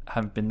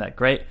haven't been that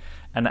great.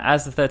 And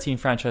as the 13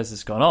 franchise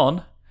has gone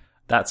on,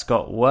 that's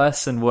got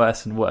worse and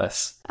worse and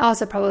worse.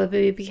 Also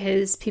probably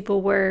because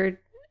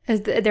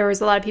there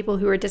was a lot of people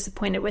who were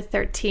disappointed with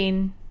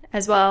 13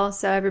 as well.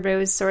 So everybody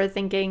was sort of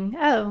thinking,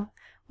 oh,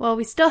 well,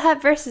 we still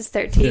have Versus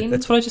 13.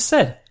 That's what I just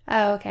said.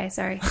 Oh, okay.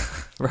 Sorry.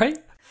 Right?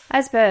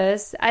 I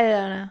suppose. I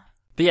don't know.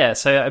 But yeah,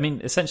 so, I mean,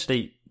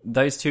 essentially,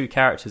 those two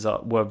characters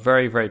were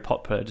very, very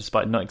popular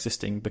despite not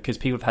existing, because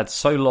people have had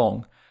so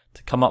long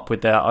to come up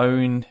with their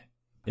own,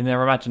 in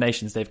their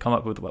imaginations, they've come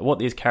up with what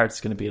these characters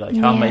are going to be like,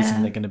 how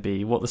amazing they're going to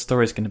be, what the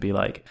story is going to be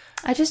like.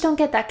 I just don't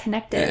get that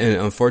connected.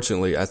 And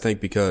unfortunately, I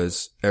think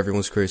because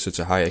everyone's created such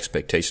a high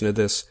expectation of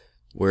this,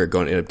 we're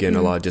going to end up getting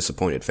a lot of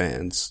disappointed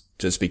fans,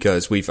 just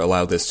because we've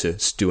allowed this to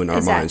stew in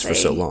our minds for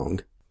so long.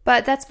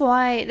 But that's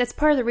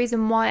part of the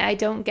reason why I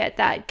don't get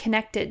that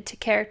connected to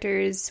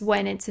characters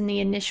when it's in the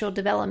initial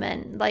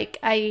development. Like,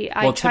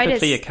 I try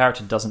typically a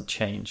character doesn't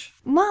change.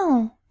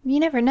 Well, you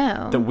never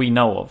know. That we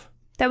know of.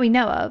 that we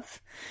know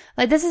of.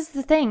 Like, this is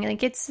the thing.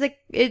 Like, it's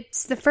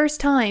the first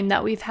time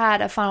that we've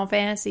had a Final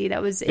Fantasy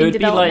that was in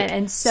development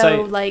and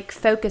so like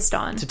focused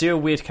on. To do a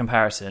weird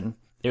comparison,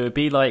 it would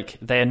be like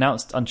they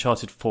announced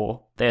Uncharted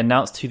 4, they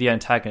announced who the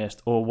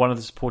antagonist or one of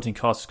the supporting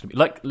cast is going to be.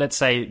 Like, let's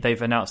say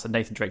they've announced that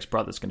Nathan Drake's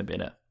brother's going to be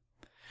in it.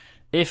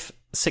 If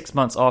 6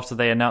 months after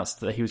they announced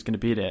that he was going to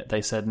be in it,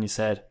 they said,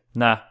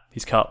 nah,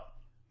 he's cut.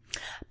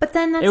 But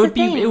then that's the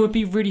thing. It would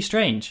be really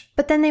strange.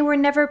 But then they were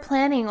never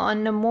planning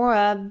on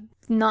Nomura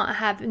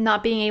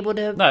not being able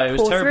to. No, it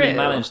was terribly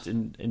managed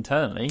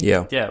internally.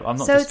 Yeah, I'm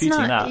not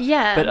disputing that.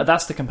 Yeah, but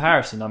that's the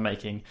comparison I'm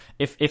making.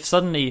 If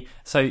suddenly,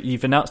 so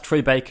you've announced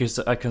Troy Baker's,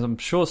 because I'm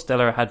sure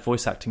Stella had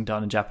voice acting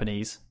done in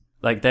Japanese.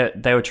 Like there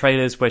were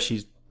trailers where they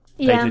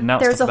did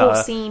announce there's stuff a whole about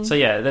her. scene. So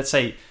yeah, let's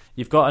say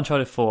you've got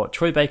Uncharted 4.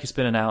 Troy Baker's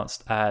been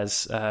announced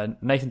as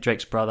Nathan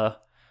Drake's brother.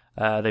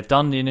 They've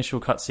done the initial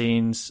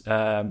cutscenes,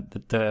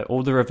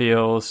 all the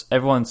reveals.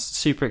 Everyone's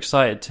super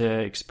excited to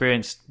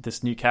experience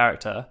this new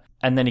character,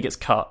 and then he gets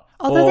cut.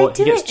 Although or they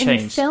do he gets it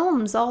changed. in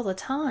films all the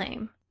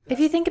time. If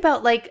you think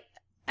about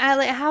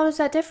how is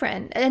that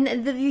different?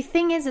 And the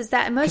thing is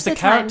that most of the time, because the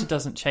character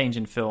doesn't change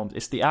in films;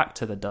 it's the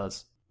actor that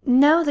does.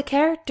 No, the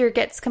character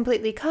gets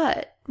completely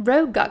cut.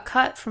 Rogue got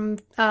cut from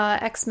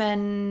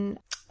X-Men.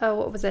 Oh,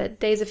 what was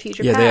it? Days of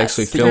Future Past. Yeah, they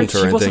actually filmed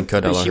her and then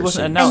cut out her scene. She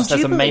wasn't announced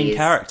as a main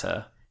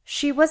character.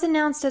 She was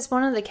announced as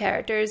one of the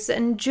characters,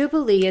 and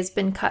Jubilee has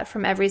been cut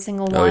from every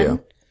single one. Oh,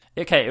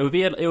 yeah. Okay, it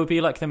would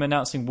be like them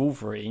announcing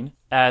Wolverine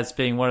as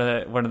being one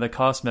of the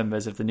cast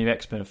members of the new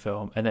X-Men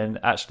film, and then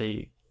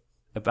actually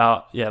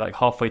like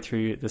halfway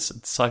through this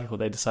cycle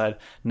they decide,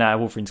 nah,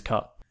 Wolverine's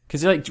cut.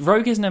 Because like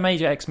Rogue isn't a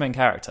major X-Men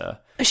character.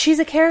 She's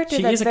a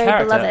character that's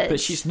very beloved, but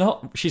she's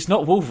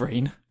not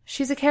Wolverine.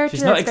 She's a character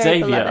She's not that's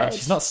very Xavier. beloved.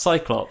 She's not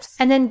Cyclops.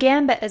 And then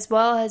Gambit as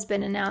well has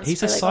been announced.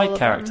 He's a side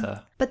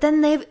character. But then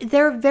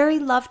they're very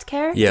loved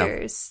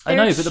characters. Yeah. I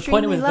know, but the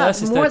point with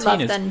Versus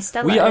 13 is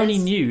we only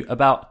knew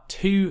about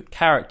 2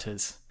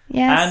 characters.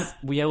 Yes.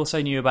 And we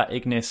also knew about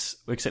Ignis,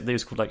 except they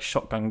was called like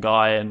Shotgun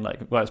Guy and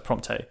it was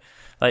Prompto.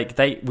 Like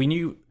we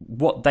knew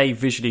what they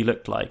visually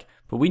looked like,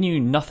 but we knew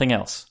nothing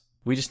else.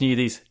 We just knew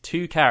these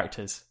 2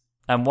 characters,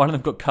 and one of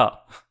them got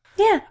cut.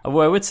 Yeah.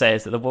 What I would say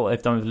is that what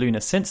they've done with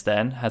Luna since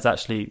then has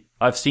actually,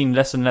 I've seen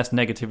less and less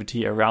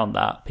negativity around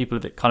that. People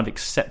have kind of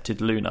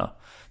accepted Luna.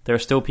 There are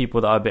still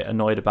people that are a bit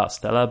annoyed about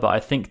Stella, but I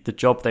think the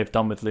job they've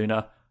done with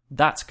Luna,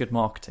 that's good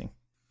marketing.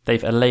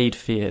 They've allayed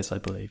fears, I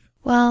believe.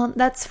 Well,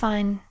 that's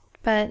fine,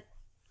 but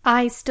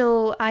I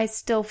still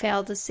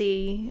fail to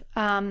see.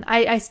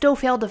 I still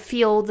fail to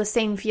feel the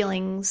same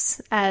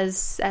feelings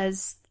as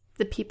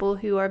the people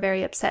who are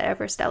very upset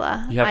over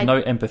Stella. You have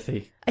no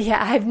empathy.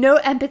 Yeah, I have no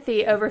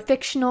empathy over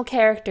fictional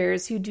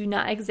characters who do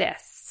not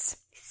exist.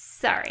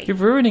 Sorry. You're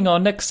ruining our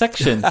next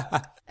section.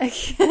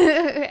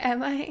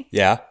 Am I?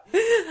 Yeah.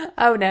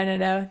 Oh, no.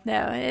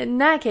 In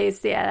that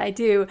case, yeah, I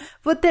do.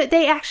 But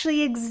they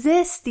actually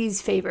exist,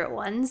 these favorite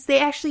ones. They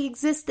actually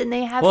exist, and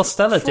they have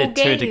Stella did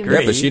games. to a degree.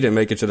 Yeah, but she didn't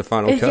make it to the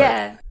final cut.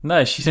 Yeah.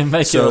 No, she didn't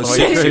make it. So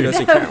she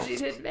doesn't count. She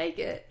didn't make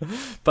it.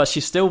 But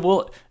she still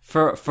will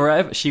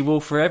forever. She will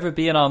forever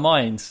be in our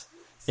minds.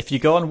 If you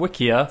go on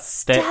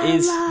Wikia,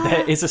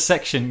 there is a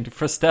section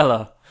for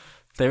Stella.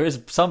 There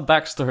is some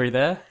backstory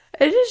there.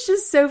 It is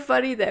just so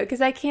funny, though,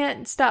 because I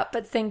can't stop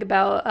but think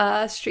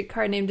about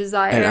Streetcar Named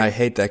Desire. And I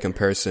hate that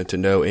comparison to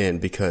no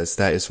end, because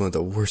that is one of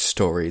the worst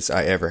stories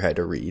I ever had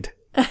to read.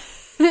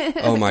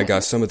 Oh my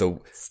gosh, some of the...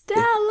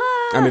 Stella!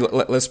 I mean,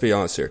 let's be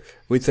honest here.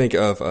 We think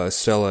of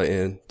Stella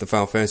in the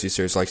Final Fantasy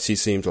series like she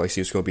seemed like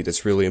she was going to be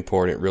this really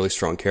important, really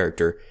strong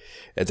character.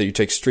 And then you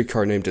take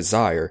Streetcar Named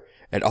Desire,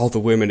 and all the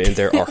women in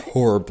there are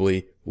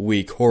horribly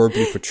weak,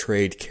 horribly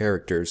portrayed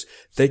characters.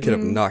 They could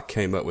have not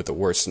came up with a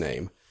worse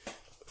name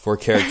for a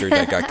character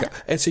that got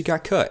cut. And she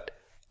got cut.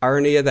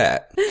 Irony of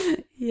that.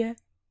 Yeah.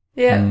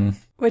 Yeah.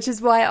 Which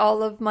is why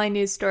all of my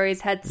news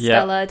stories had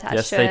Stella attached to it.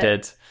 Yes, they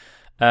did.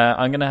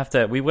 I'm going to have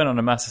to... We went on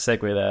a massive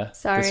segue there.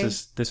 Sorry.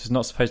 This was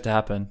not supposed to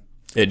happen.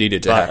 It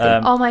needed to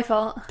happen. All my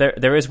fault.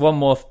 There is one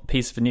more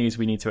piece of news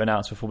we need to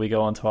announce before we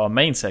go on to our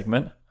main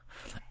segment,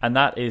 and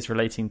that is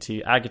relating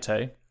to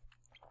Agito.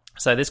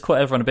 So this caught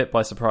everyone a bit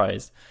by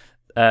surprise.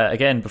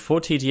 Again, before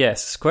TGS,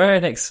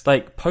 Square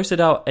Enix posted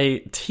out a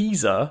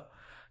teaser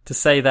to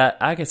say that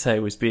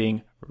Agito was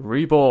being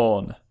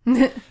reborn.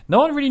 No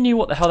one really knew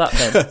what the hell that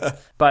meant.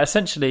 But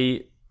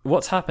essentially,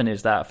 what's happened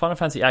is that Final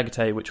Fantasy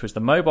Agito, which was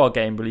the mobile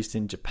game released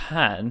in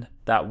Japan,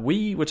 that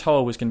we were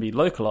told was going to be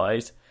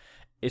localized,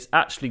 is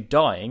actually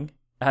dying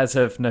as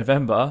of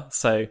November.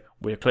 So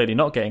we're clearly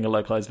not getting a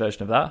localized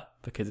version of that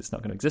because it's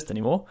not going to exist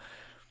anymore.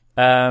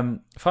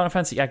 Final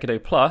Fantasy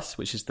Agito Plus,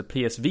 which is the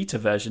PS Vita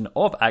version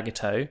of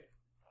Agito,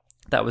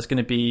 that was going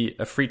to be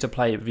a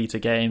free-to-play Vita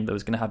game that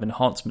was going to have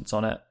enhancements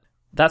on it.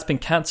 That's been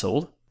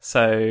cancelled,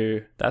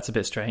 so that's a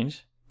bit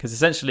strange. Because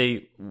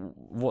essentially,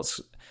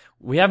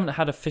 we haven't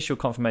had official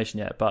confirmation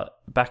yet, but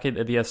back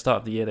at the start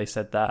of the year, they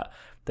said that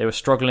they were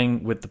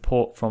struggling with the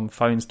port from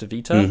phones to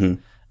Vita,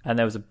 and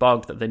there was a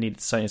bug that they needed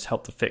Sony's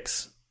help to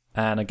fix,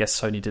 and I guess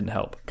Sony didn't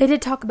help. They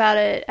did talk about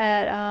it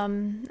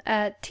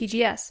at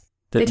TGS.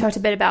 They talked a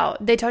bit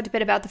about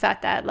the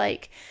fact that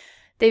like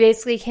they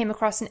basically came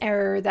across an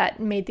error that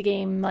made the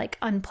game like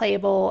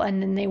unplayable,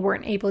 and then they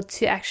weren't able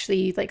to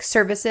actually like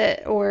service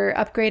it or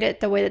upgrade it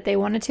the way that they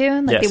wanted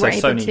to. Like they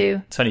weren't able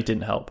to. Sony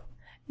didn't help.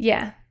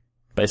 Yeah.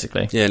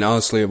 Basically. Yeah, and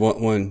honestly,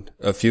 when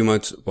a few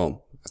months,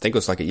 well, I think it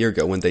was like a year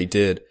ago when they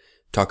did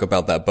talk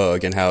about that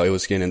bug and how it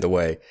was getting in the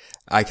way,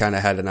 I kind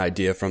of had an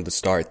idea from the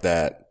start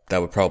that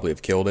would probably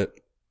have killed it.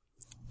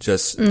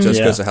 Just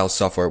because of how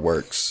software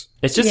works.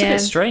 It's just a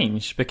bit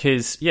strange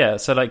because,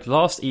 so like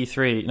last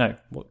E3,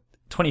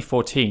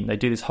 2014, they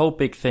do this whole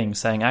big thing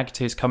saying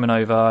Agito is coming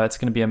over, it's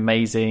going to be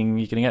amazing,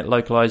 you're going to get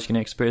localized, you're going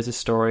to experience this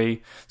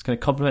story, it's going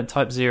to complement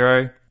Type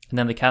 0, and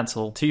then they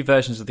cancel 2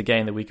 versions of the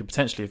game that we could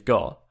potentially have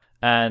got.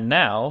 And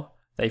now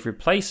they've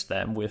replaced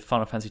them with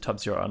Final Fantasy Type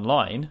 0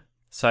 Online.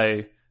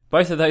 So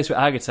both of those were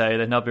Agito,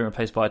 they've now been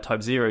replaced by a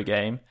Type 0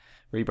 game,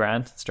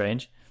 rebrand,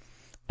 strange.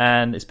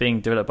 And it's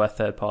being developed by a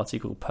third party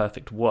called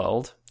Perfect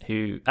World,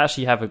 who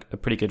actually have a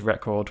pretty good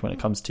record when it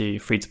comes to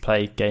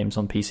free-to-play games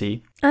on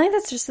PC. I think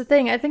that's just the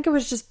thing. I think it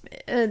was just,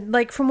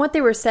 like, from what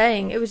they were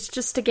saying, it was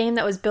just a game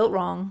that was built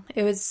wrong.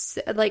 It was,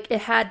 like, it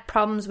had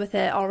problems with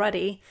it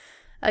already.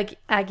 Like,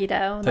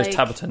 Agito. Those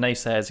Tabata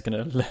naysayers are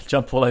going to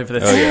jump all over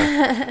this. Oh,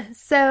 yeah.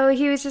 So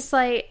he was just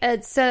like,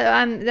 that's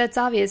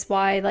obvious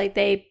why, like,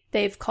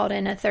 they've called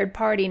in a third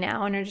party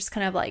now and are just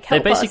kind of like, help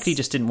us. They basically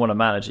just didn't want to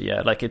manage it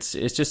yet. Like, it's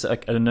just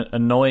an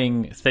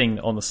annoying thing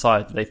on the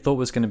side that they thought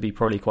was going to be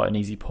probably quite an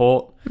easy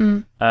port.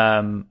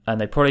 And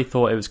they probably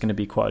thought it was going to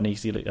be quite an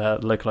easy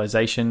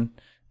localization.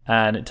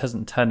 And it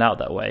doesn't turn out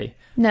that way.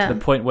 No. To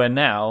the point where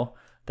now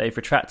they've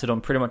retracted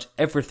on pretty much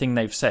everything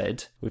they've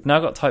said. We've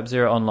now got Type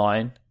 0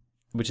 Online,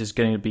 which is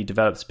going to be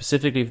developed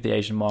specifically for the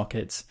Asian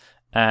markets,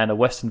 and a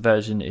Western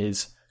version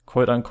is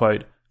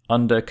quote-unquote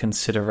under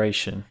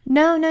consideration.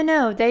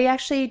 No. They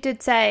actually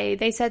did say,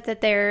 they said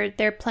that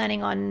they're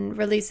planning on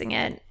releasing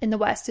it in the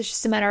West. It's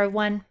just a matter of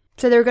when.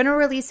 So they're going to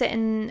release it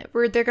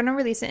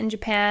in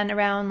Japan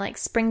around like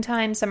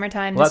springtime,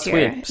 summertime this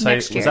year. That's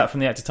weird. So was that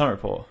from the Active Time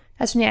report?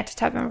 That's from the Active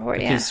Time report,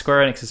 because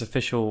Square Enix's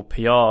official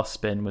PR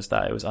spin was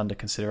that it was under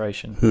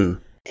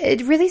consideration.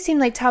 It really seemed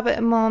like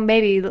Tabata. Well,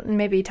 maybe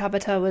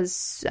Tabata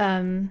was.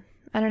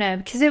 I don't know,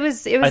 because it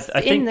was.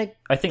 I think they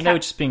were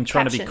just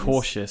trying to be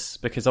cautious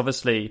because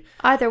obviously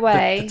either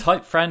way, the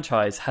Type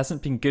franchise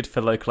hasn't been good for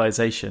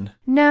localization.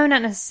 No,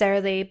 not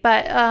necessarily,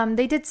 but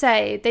they did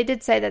say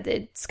that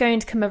it's going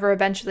to come over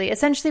eventually.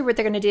 Essentially, what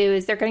they're going to do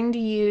is they're going to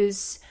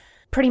use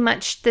pretty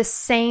much the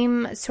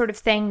same sort of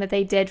thing that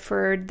they did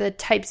for the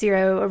Type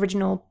 0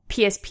 original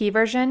PSP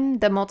version,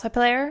 the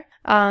multiplayer.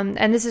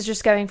 And this is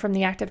just going from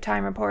the Active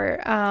Time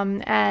report.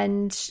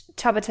 And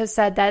Tabata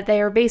said that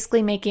they are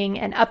basically making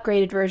an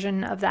upgraded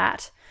version of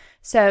that.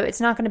 So it's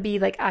not going to be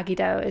like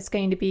Agito. It's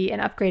going to be an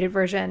upgraded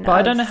version. But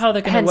I don't know how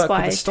they're going to work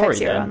with the story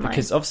then,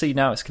 because obviously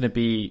now it's going to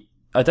be...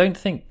 I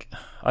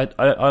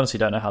honestly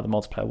don't know how the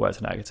multiplayer works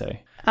in Agito.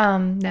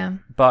 No.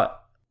 But...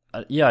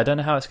 I don't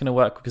know how it's going to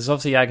work, because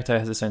obviously Agito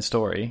has its own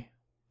story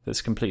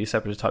that's completely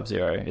separate to Type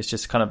 0. It's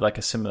just kind of like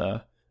a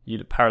similar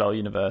parallel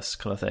universe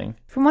kind of thing.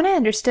 From what I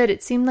understood,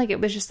 it seemed like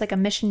it was just like a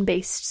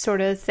mission-based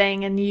sort of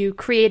thing, and you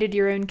created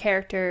your own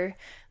character.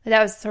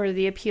 That was sort of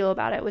the appeal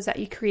about it, was that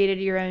you created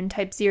your own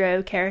Type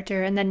 0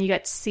 character, and then you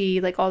got to see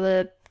like all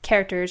the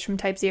characters from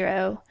Type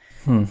 0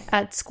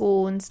 at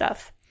school and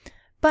stuff.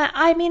 But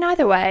I mean,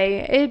 either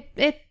way,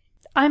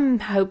 I'm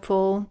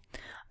hopeful.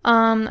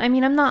 I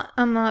mean, I'm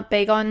not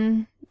big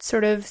on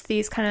sort of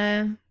these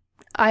kind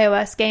of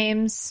iOS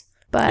games,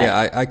 but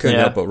I couldn't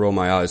help but roll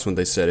my eyes when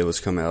they said it was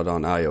coming out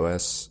on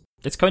iOS.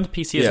 It's going to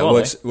PC as well,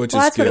 which is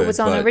that's good, what it was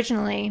on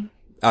originally.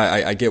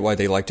 I get why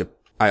they like to.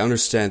 I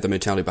understand the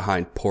mentality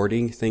behind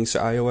porting things to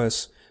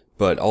iOS,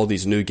 but all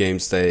these new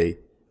games they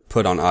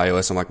put on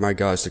iOS, I'm like, my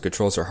gosh, the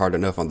controls are hard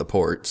enough on the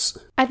ports.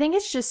 I think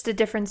it's just a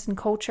difference in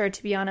culture,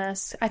 to be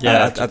honest. I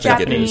think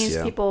Japanese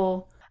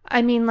people.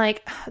 I mean,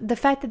 like, the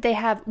fact that they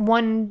have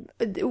wasn't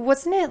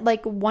it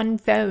like one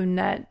phone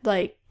that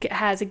like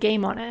has a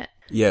game on it?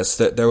 Yes,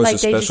 there was like a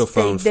special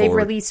phone they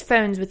released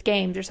phones with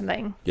games or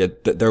something. Yeah,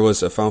 there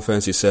was a Final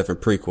Fantasy VII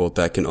prequel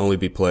that can only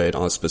be played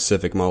on a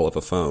specific model of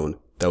a phone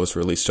that was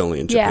released only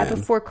in Japan. Yeah,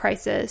 before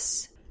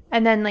Crisis.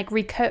 And then like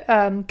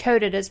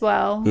coded as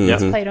well. It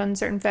was played on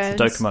certain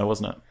phones. It's Docomo,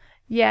 wasn't it?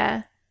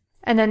 Yeah.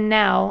 And then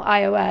now,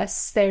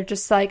 iOS, they're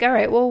just like, all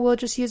right, well, we'll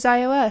just use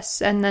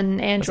iOS. And then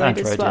Android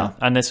as well.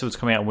 Yeah. And this was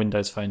coming out on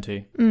Windows Phone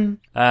too.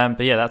 But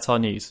yeah, that's our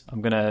news.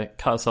 I'm going to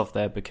cut us off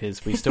there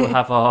because we still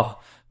have our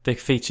big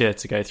feature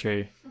to go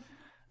through.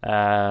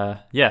 So,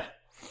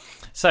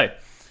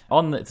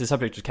 on the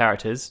subject of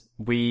characters,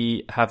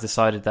 we have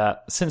decided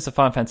that since the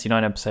Final Fantasy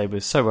IX episode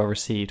was so well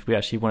received, we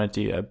actually want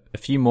to do a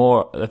few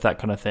more of that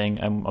kind of thing.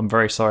 And I'm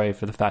very sorry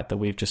for the fact that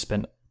we've just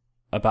spent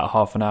about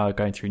half an hour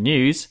going through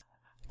news.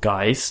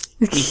 Guys.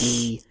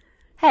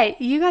 Hey,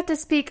 you got to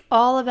speak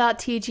all about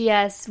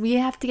TGS. We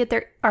have to get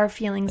our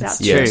feelings out.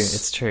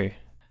 It's true.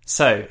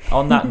 So,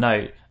 on that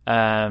note,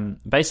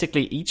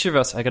 basically each of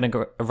us are going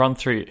to run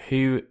through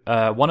who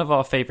one of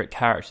our favorite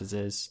characters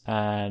is,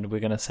 and we're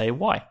going to say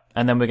why.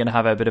 and then we're going to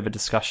have a bit of a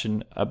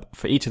discussion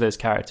for each of those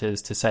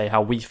characters to say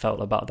how we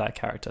felt about that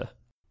character.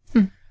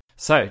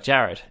 So,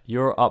 Jared,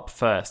 you're up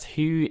first.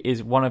 Who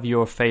is one of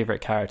your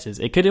favourite characters?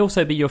 It could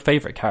also be your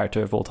favourite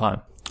character of all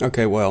time.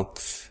 Okay, well,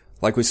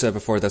 like we said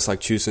before, that's like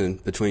choosing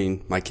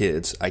between my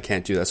kids. I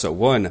can't do that. So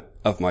one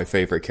of my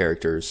favorite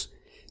characters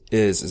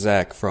is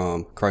Zack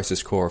from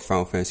Crisis Core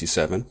Final Fantasy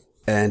VII.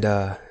 And,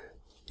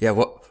 yeah,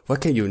 what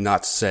can you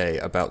not say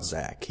about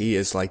Zack? He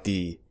is like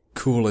the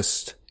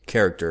coolest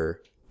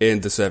character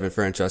in the 7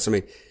 franchise. I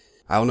mean,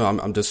 I don't know.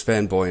 I'm just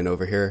fanboying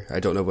over here. I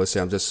don't know what to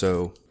say. I'm just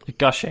so...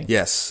 Gushing.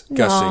 Yes,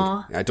 gushing.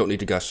 Aww. I don't need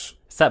to gush.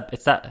 It's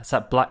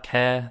that black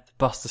hair, the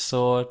Buster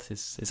Sword,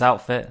 his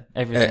outfit,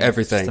 everything.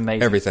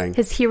 Everything.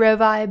 His hero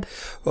vibe.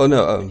 Well,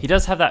 no. He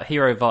does have that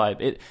hero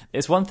vibe.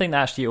 It's one thing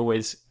that actually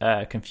always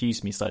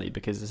confused me slightly,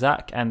 because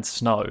Zack and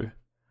Snow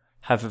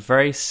have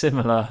very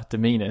similar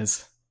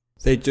demeanors.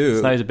 They do.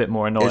 Snow's a bit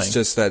more annoying. It's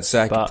just that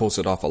Zack pulls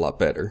it off a lot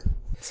better.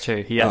 It's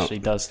true. He actually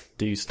does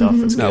do stuff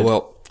that's good. No,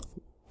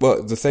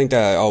 well, the thing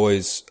that I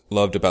always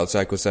loved about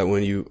Zack was that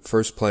when you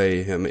first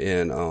play him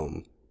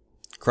in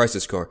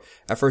Crisis Core,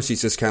 at first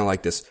he's just kind of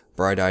like this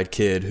bright-eyed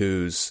kid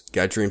who's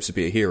got dreams to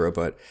be a hero,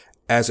 but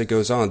as it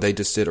goes on, they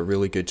just did a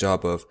really good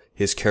job of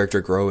his character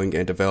growing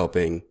and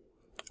developing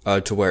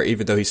to where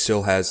even though he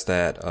still has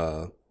that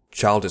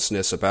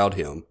childishness about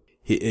him,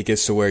 it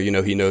gets to where, you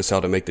know, he knows how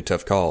to make the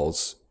tough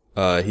calls.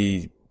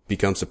 He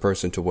becomes a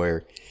person to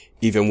where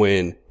even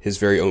when his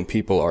very own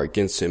people are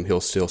against him, he'll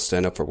still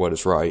stand up for what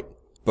is right.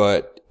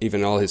 But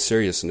even all his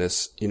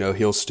seriousness, you know,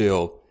 he'll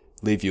still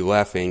leave you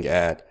laughing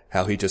at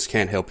how he just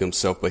can't help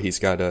himself, but he's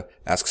got to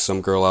ask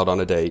some girl out on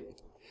a date.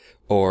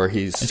 Or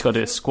he's got to do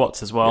his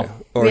squats as well. Yeah,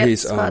 or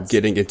he's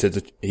getting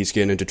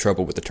into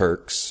trouble with the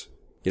Turks.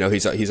 You know,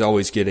 he's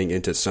always getting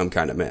into some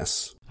kind of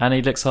mess. And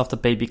he looks after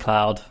baby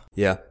Cloud.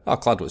 Yeah. Oh,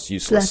 Cloud was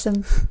useless. Bless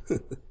him.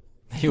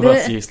 He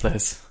was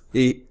useless.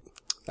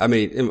 I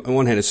mean, on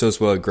one hand, it shows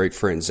what a great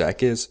friend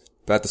Zack is,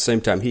 but at the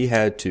same time, he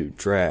had to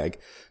drag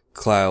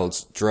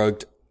Cloud's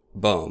drugged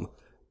bum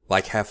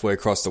like halfway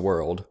across the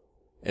world,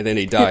 and then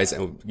he dies,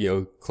 and, you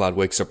know, Cloud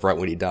wakes up right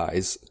when he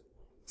dies.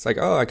 It's like,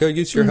 oh, I could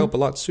use your help a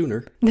lot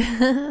sooner.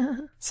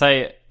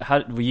 So,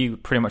 how were you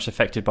pretty much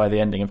affected by the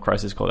ending of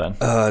Crisis Core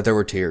then? There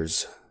were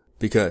tears.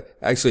 Because,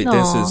 actually,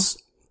 this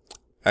is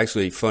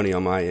actually funny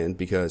on my end,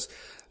 because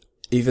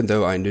even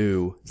though I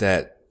knew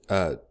that,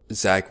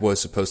 Zack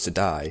was supposed to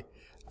die,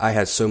 I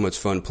had so much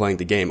fun playing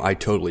the game, I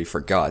totally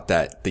forgot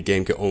that the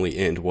game could only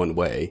end one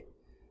way.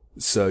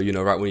 So, you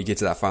know, right when you get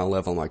to that final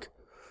level, I'm like,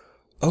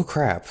 oh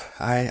crap,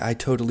 I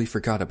totally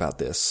forgot about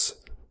this.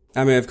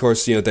 I mean, of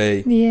course, you know,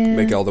 they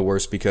make it all the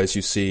worse because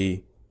you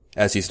see,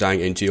 as he's dying,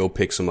 Angeal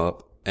picks him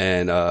up,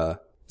 and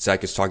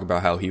Zack is talking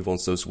about how he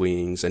wants those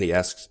wings, and he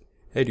asks,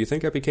 hey, do you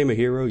think I became a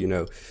hero? You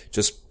know,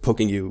 just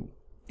poking you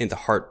in the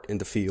heart, in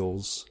the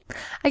feels.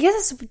 I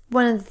guess that's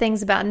one of the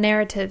things about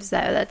narratives, though,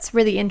 that's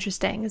really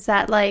interesting, is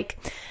that, like,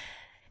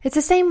 it's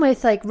the same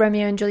with, like,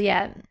 Romeo and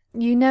Juliet.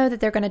 You know that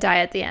they're going to die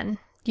at the end.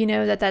 You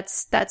know that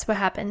that's what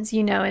happens.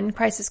 You know in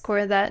Crisis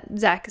Core that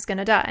Zack is going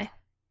to die.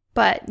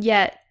 But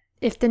yet,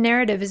 if the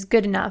narrative is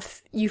good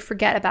enough, you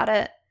forget about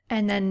it.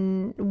 And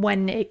then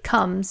when it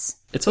comes,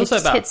 it's also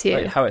about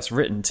like, how it's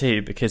written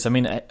too. Because, I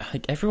mean,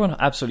 like, everyone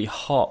absolutely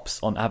harps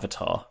on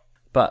Avatar.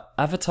 But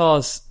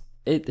Avatar's,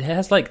 it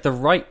has like the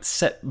right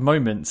set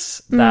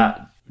moments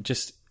that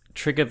just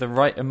trigger the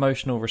right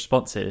emotional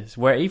responses.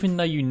 Where even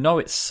though you know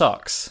it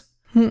sucks...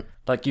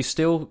 Like, you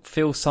still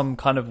feel some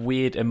kind of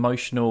weird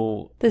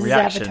emotional reaction. This is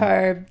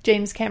Avatar,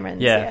 James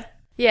Cameron's.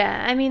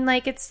 Yeah, I mean,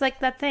 like, it's like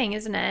that thing,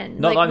 isn't it?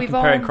 Not like, I'm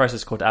comparing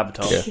Crisis Core to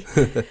Avatar.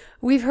 Yeah.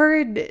 We've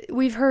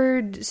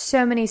heard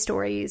so many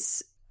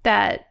stories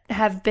that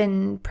have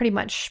been pretty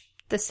much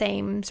the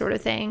same sort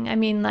of thing. I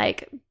mean,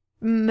 like,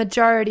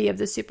 majority of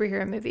the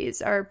superhero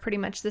movies are pretty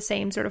much the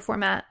same sort of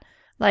format.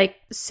 Like,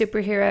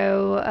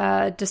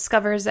 superhero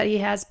discovers that he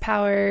has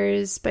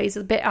powers, but he's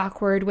a bit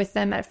awkward with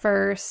them at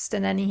first,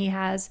 and then he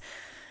has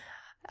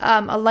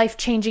a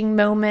life-changing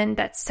moment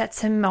that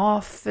sets him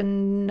off,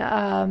 and...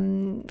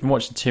 I'm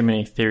watching too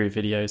many theory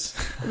videos.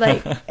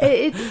 Like,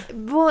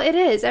 it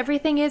is.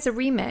 Everything is a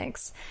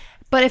remix.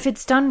 But if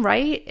it's done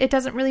right, it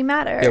doesn't really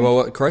matter. Yeah, well,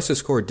 what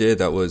Crisis Core did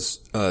that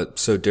was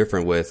so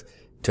different with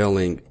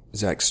telling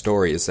Zack's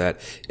story is that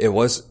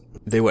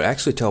they would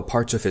actually tell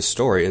parts of his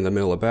story in the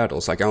middle of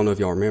battles. Like, I don't know if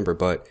y'all remember,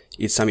 but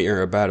each time you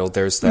enter a battle,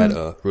 there's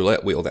that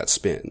roulette wheel that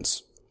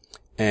spins.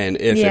 And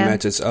if it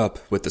matches up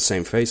with the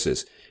same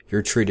faces,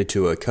 you're treated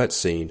to a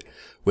cutscene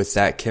with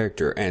that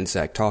character and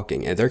Zack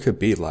talking. And there could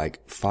be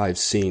like 5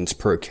 scenes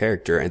per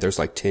character, and there's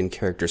like 10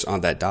 characters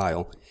on that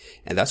dial.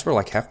 And that's where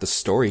like half the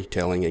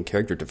storytelling and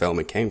character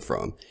development came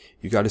from.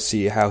 You got to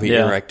see how he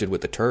interacted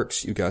with the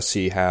Turks. You got to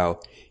see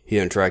how he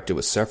interacted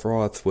with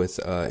Sephiroth,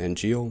 with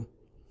Angeal.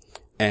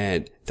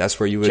 And that's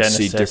where you would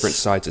see different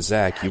sides of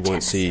Zack you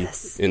wouldn't see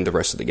in the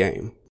rest of the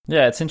game.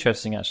 Yeah, it's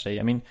interesting, actually.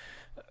 I mean,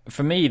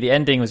 for me, the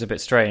ending was a bit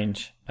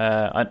strange.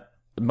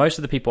 Most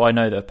of the people I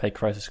know that have played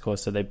Crisis Core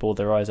said they bawled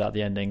their eyes out at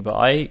the ending, but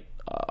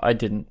I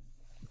didn't,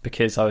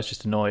 because I was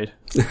just annoyed.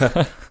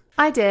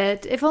 I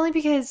did, if only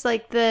because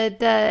like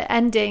the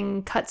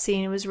ending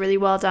cutscene was really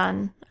well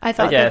done. I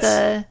thought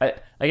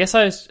I guess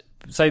I was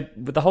so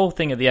the whole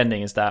thing at the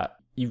ending is that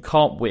you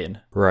can't win,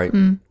 right?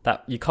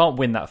 That you can't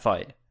win that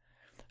fight.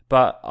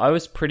 But I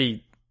was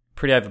pretty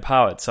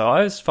overpowered, so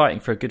I was fighting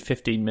for a good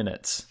 15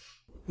 minutes,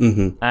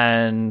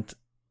 and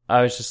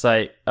I was just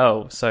like,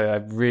 oh,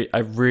 so I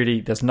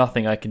really, there's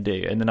nothing I can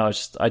do, and then I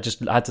just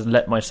had to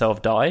let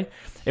myself die.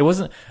 It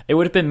would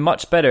have been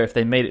much better if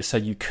they made it so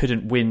you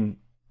couldn't win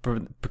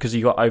because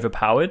you got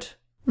overpowered.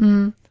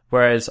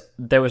 Whereas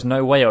there was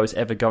no way I was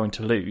ever going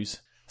to lose.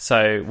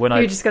 So when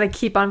you're just gonna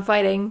keep on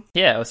fighting.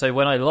 Yeah. So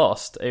when I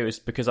lost, it was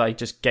because I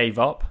just gave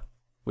up,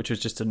 which was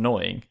just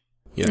annoying.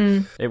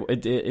 Yeah.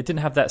 It didn't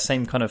have that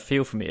same kind of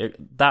feel for me.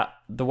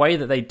 The way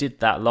that they did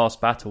that last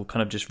battle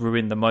kind of just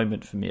ruined the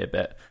moment for me a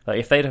bit. Like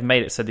if they'd have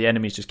made it so the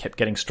enemies just kept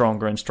getting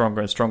stronger and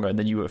stronger and stronger, and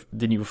then you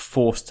were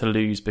forced to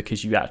lose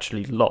because you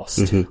actually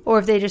lost. Or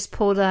if they just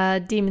pulled a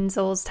Demon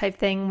Souls type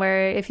thing,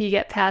 where if you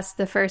get past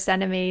the first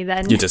enemy,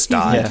 then you just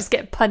die. You just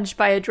get punched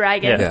by a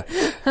dragon. Yeah.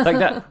 Like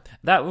that.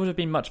 That would have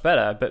been much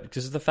better, but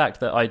because of the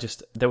fact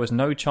that there was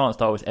no chance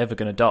that I was ever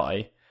going to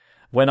die.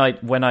 When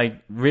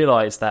I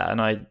realized that, and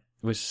I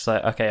was just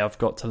like, okay, I've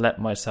got to let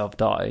myself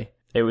die.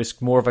 It was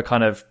more of a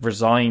kind of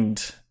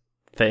resigned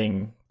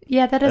thing.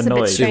 Yeah, that is a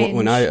bit strange. See,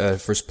 when I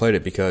first played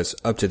it, because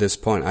up to this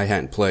point I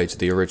hadn't played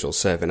the original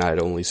 7, I had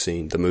only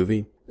seen the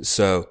movie.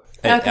 So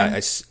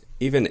I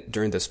even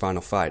during this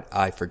final fight,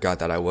 I forgot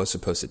that I was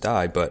supposed to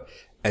die, but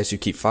as you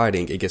keep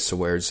fighting, it gets to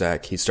where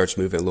Zack, he starts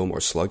moving a little more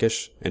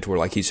sluggish, and to where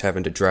like he's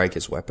having to drag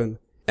his weapon.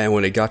 And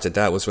when it got to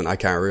that was when I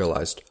kind of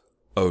realized,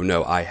 oh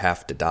no, I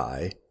have to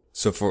die.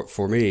 So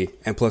for me,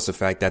 and plus the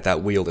fact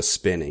that wheel is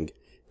spinning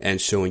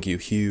and showing you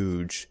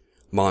huge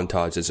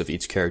montages of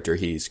each character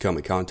he's come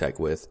in contact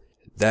with,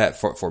 that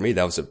for me,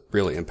 that was a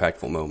really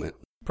impactful moment.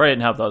 Probably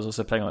didn't help that I was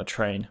also playing on a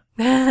train.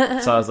 So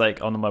I was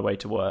like on my way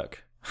to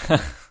work.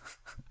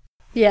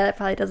 Yeah, that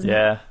probably doesn't.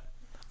 Yeah.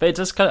 But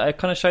it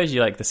kind of shows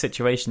you like the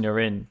situation you're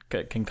in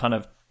can kind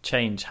of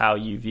change how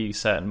you view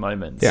certain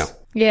moments. Yeah.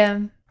 Yeah.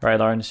 Right,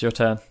 Lauren, it's your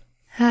turn.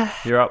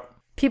 You're up.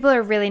 People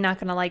are really not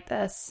going to like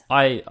this.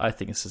 I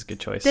think this is a good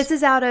choice. This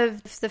is out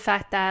of the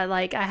fact that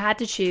like I had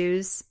to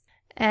choose,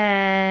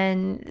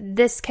 and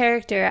this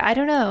character, I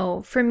don't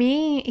know. For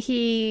me,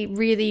 he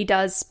really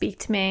does speak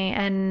to me,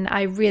 and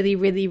I really,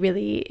 really,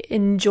 really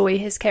enjoy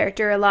his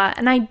character a lot.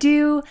 And I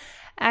do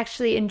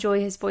actually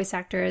enjoy his voice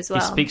actor as well.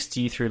 He speaks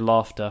to you through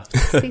laughter.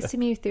 Speaks to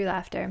me through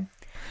laughter.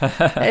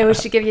 We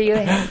should give you a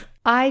hint.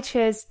 I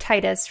chose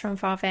Titus from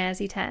Final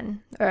Fantasy X,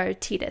 or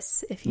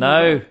Titus, if you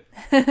will.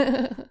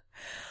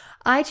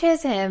 I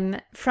chose him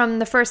from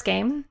the first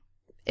game,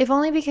 if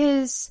only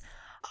because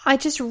I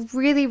just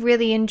really,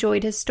 really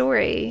enjoyed his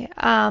story.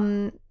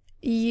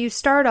 You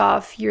start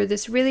off, you're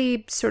this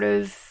really sort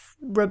of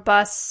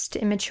robust,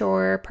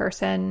 immature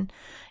person,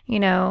 you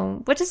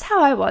know, which is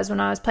how I was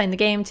when I was playing the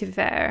game, to be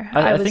fair.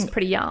 I was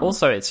pretty young.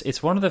 Also,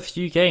 it's one of the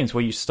few games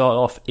where you start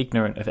off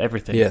ignorant of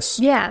everything. Yes.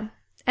 Yeah.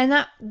 And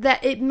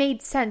that it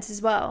made sense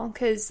as well,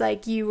 because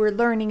like you were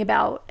learning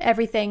about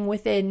everything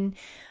within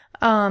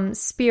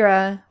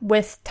Spira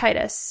with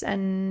Titus,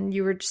 and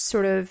you were just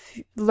sort of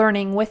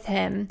learning with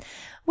him,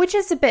 which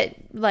is a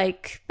bit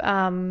like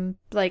some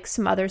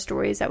other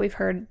stories that we've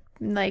heard,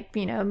 like,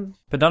 you know.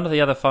 But none of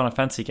the other Final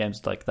Fantasy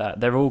games like that.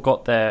 They're all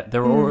got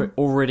they're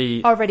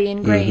already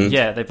ingrained. Mm-hmm.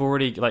 Yeah, they've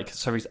already, like,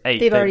 so he's 8.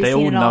 They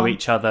all know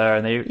each other,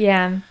 and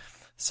they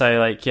So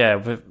like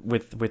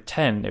with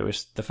 10, it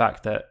was the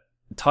fact that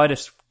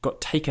Titus got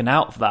taken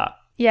out of that.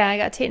 Yeah, I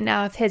got taken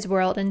out of his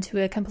world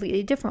into a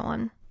completely different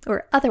one.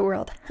 Or other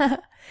world.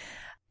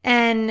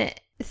 And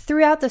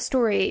throughout the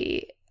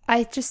story,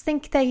 I just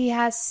think that he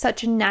has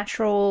such a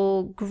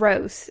natural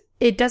growth.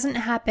 It doesn't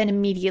happen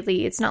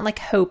immediately. It's not like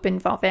Hope in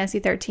Final Fantasy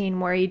 13,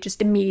 where he just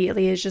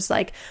immediately is just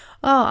like,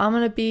 oh, I'm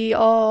going to be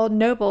all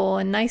noble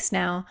and nice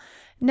now.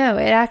 No,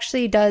 it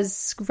actually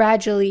does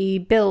gradually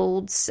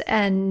builds,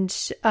 and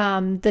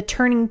the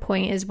turning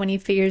point is when he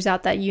figures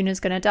out that Yuna's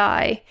going to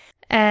die.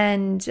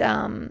 And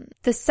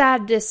the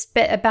saddest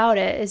bit about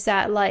it is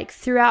that, like,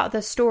 throughout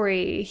the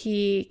story,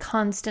 he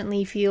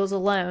constantly feels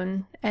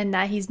alone and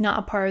that he's not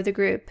a part of the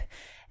group.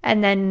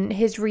 And then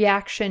his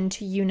reaction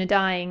to Yuna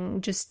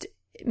dying just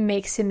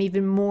makes him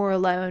even more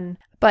alone.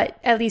 But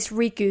at least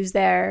Riku's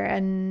there,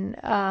 and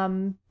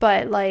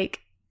but like,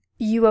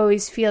 you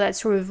always feel that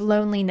sort of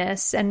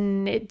loneliness,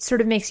 and it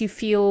sort of makes you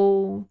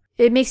feel.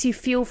 It makes you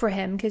feel for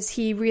him, because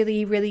he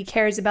really, really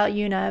cares about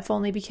Yuna, if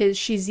only because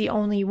she's the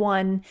only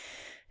one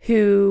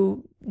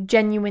who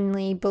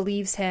genuinely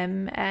believes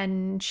him,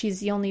 and she's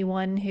the only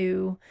one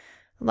who,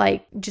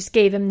 like, just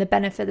gave him the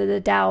benefit of the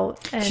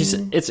doubt. And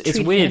it's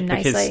weird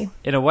because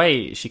in a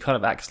way she kind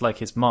of acts like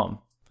his mom.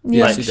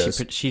 Yeah, like, she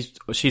does.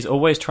 She's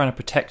always trying to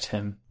protect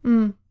him.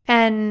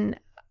 And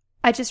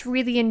I just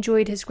really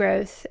enjoyed his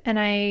growth, and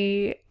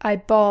I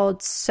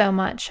bawled so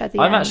much at the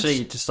end. I'm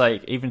actually just,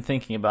 like, even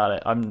thinking about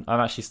it, I'm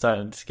actually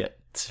starting to get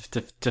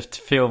to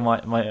feel my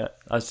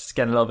I was just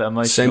getting a little bit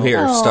emotional. Same here.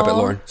 Aww. Stop it,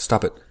 Lauren.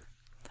 Stop it.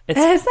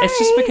 It's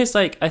just because,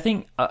 like, I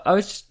think I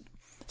was just,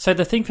 So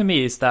the thing for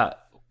me is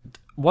that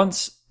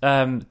once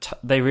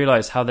they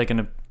realize how they're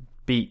going to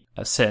beat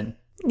Sin,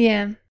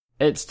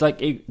 it's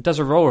like it does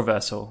a role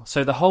reversal.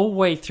 So the whole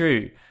way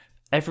through,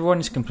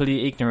 everyone is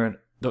completely ignorant.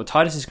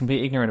 Tidus is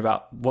completely ignorant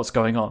about what's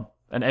going on,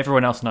 and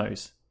everyone else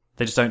knows.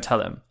 They just don't tell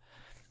him.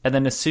 And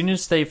then as soon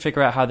as they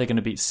figure out how they're going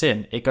to beat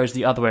Sin, it goes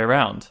the other way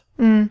around.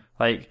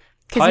 Like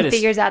because he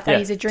figures out that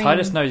he's a dream.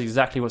 Tidus knows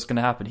exactly what's going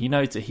to happen. He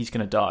knows that he's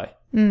going to die.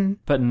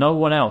 But no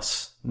one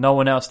else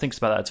thinks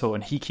about that at all,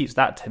 and he keeps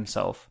that to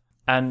himself.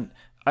 And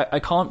I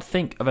can't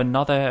think of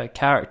another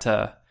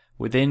character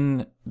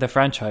within the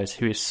franchise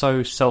who is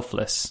so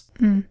selfless.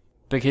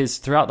 Because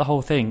throughout the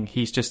whole thing,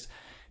 he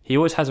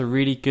always has a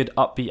really good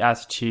upbeat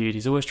attitude.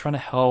 He's always trying to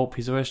help.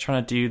 He's always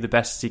trying to do the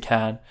best as he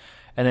can.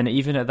 And then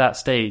even at that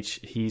stage,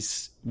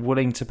 he's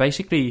willing to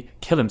basically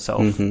kill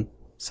himself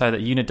so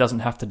that Yuna doesn't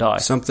have to die.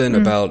 Something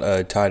about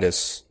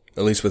Tidus,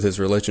 at least with his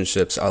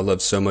relationships, I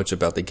loved so much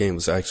about the game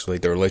was actually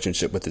the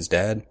relationship with his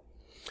dad.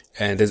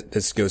 And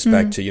this goes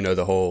back to,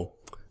 the whole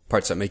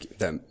parts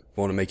that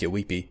want to make you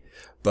weepy.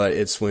 But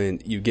it's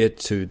when you get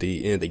to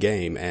the end of the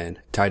game and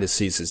Tidus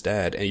sees his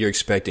dad and you're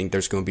expecting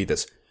there's going to be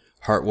this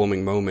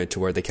heartwarming moment to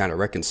where they kind of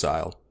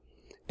reconcile.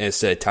 And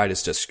instead,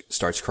 Tidus just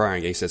starts crying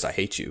and he says, "I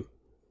hate you."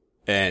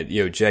 And,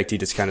 Jecht, he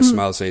just kind of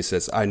smiles and he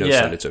says, "I know,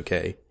 son, it's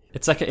okay."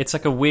 It's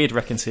like a weird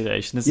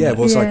reconciliation, isn't it? Yeah,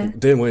 well, it's like,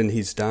 then when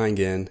he's dying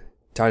in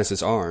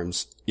Tidus's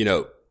arms,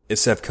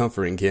 instead of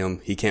comforting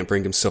him, he can't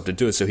bring himself to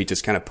do it, so he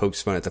just kind of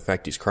pokes fun at the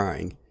fact he's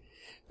crying.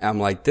 And I'm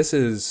like, this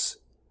is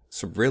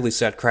some really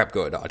sad crap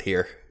going on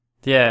here.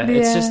 Yeah,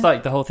 it's just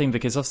like the whole thing,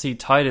 because obviously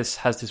Tidus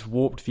has this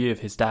warped view of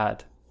his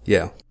dad.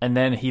 Yeah. And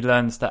then he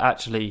learns that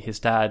actually his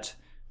dad,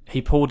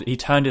 he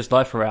turned his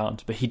life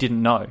around, but he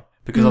didn't know.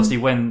 Because obviously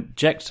when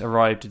Jecht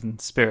arrived in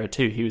Spira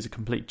 2, he was a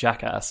complete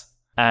jackass.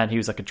 And he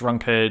was like a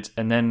drunkard.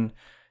 And then,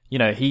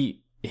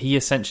 he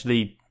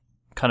essentially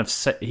kind of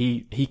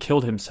he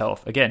killed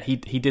himself. Again, he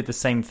did the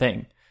same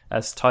thing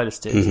as Tidus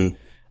did.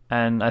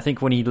 And I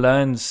think when he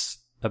learns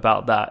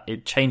about that,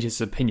 it changes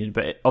his opinion.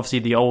 But obviously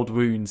the old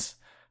wounds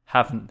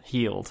haven't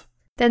healed.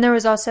 Then there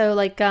was also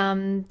like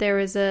there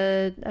was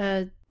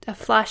a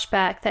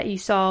flashback that you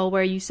saw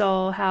where you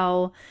saw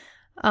how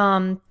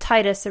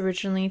Tidus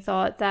originally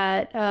thought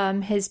that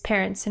his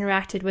parents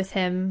interacted with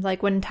him.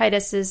 Like when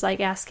Tidus is like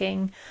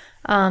asking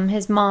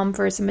his mom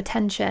for some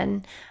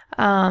attention,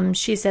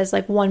 she says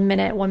like 1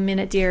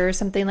 minute, dear, or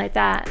something like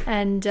that.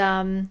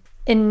 And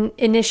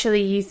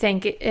initially you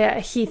think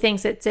he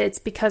thinks it's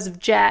because of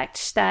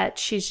Jecht, that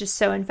she's just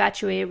so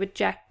infatuated with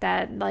Jecht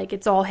that like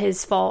it's all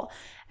his fault.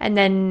 And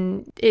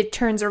then it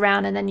turns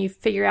around and then you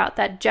figure out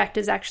that Jecht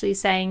is actually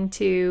saying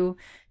to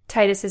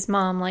Tidus's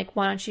mom, like,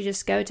 why don't you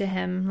just go to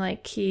him?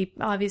 Like, he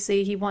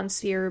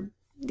wants your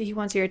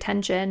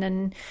attention,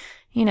 and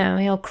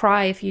he'll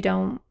cry if you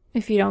don't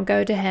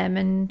go to him.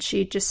 And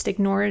she just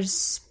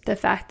ignores the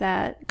fact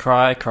that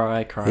cry.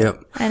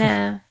 Yep. I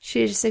know,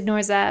 she just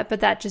ignores that,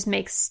 but that just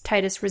makes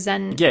Tidus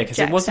resent because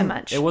it wasn't so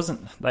much. It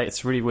wasn't like,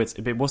 it's really weird.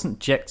 It wasn't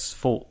Jecht's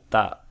fault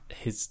that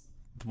his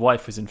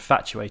wife was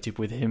infatuated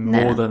with him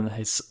more than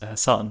her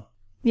son.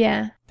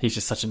 Yeah. He's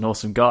just such an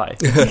awesome guy.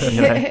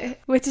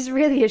 Which is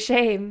really a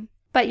shame.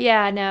 But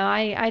yeah, no,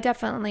 I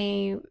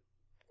definitely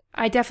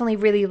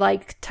really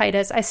like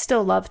Tidus. I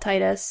still love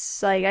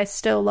Tidus. Like, I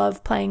still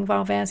love playing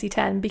Final Fantasy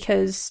X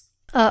because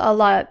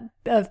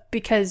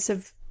because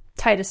of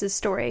Tidus's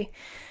story.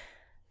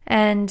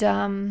 And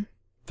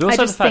but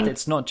also the fact that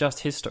it's not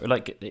just his story.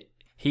 Like,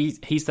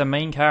 he's the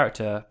main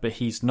character, but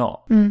he's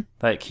not.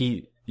 Like,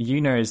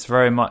 Yuna is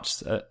very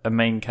much a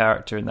main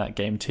character in that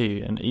game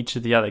too, and each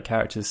of the other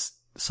characters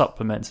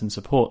supplements and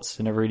supports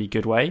in a really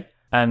good way.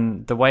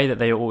 And the way that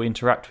they all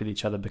interact with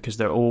each other, because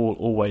they're all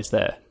always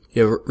there.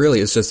 Yeah, really,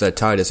 it's just that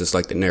Tidus is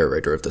like the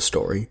narrator of the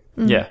story.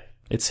 Yeah,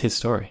 it's his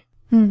story.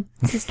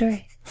 It's his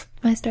story.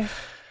 My story.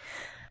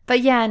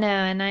 But yeah, no,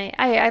 and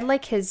I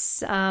like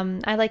his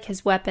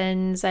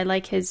weapons. I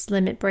like his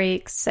limit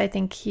breaks. I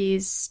think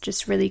he's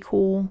just really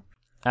cool.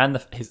 And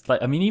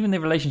even the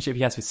relationship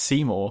he has with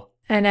Seymour.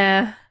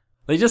 And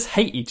they just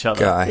hate each other.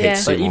 God, I hate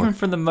Seymour. Even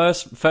from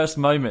the first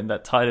moment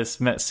that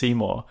Tidus met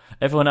Seymour,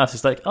 everyone else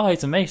is like, "Oh,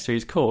 he's a maester,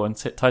 he's cool." And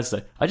Tidus is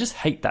like, "I just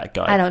hate that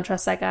guy. I don't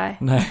trust that guy."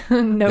 No.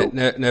 Nope.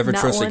 Never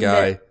trust a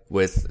guy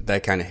with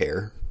that kind of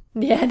hair.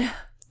 Yeah, no.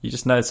 You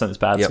just know something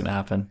bad's going to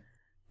happen.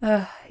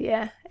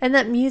 Yeah. And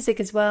that music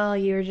as well,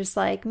 you're just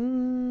like,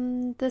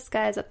 this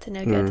guy's up to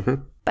no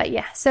good. But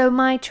yeah, so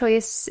my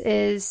choice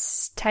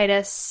is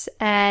Tidus.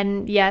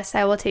 And yes,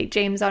 I will take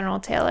James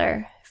Arnold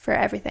Taylor for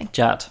everything.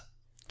 Jat.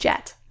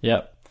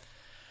 Yep.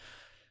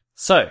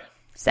 So,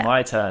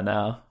 my turn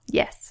now.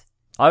 Yes.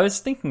 I was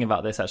thinking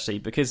about this actually,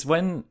 because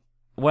when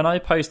I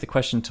posed the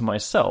question to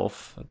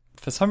myself,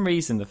 for some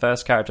reason the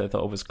first character I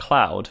thought of was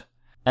Cloud,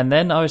 and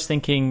then I was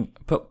thinking,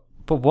 but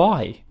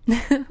why?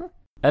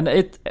 And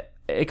it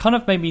kind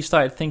of made me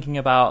start thinking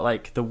about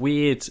like the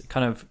weird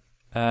kind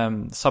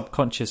of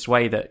subconscious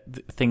way that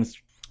things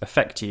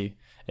affect you.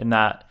 In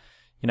that,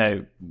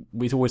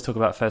 we always talk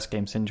about first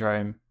game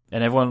syndrome.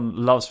 And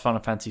everyone loves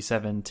Final Fantasy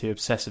VII to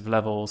obsessive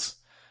levels.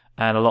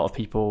 And a lot of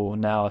people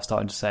now are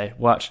starting to say,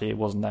 well, actually, it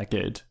wasn't that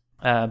good.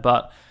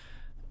 But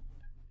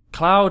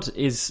Cloud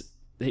is...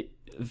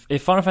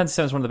 If Final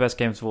Fantasy VII is one of the best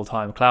games of all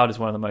time, Cloud is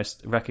one of the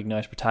most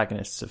recognized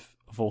protagonists of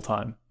all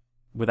time,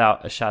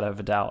 without a shadow of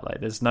a doubt. Like,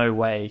 there's no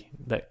way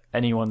that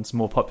anyone's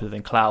more popular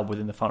than Cloud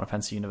within the Final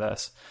Fantasy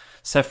universe.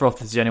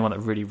 Sephiroth is the only one that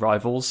really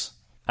rivals,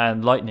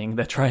 and Lightning,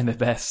 they're trying their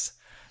best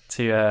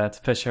to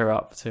push her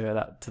up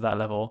to that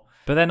level.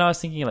 But then I was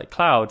thinking, like,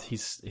 Cloud,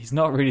 he's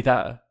not really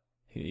that.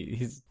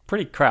 He's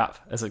pretty crap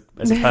as a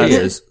person. He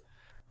is.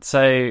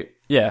 So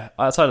yeah,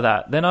 outside of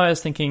that, then I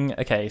was thinking,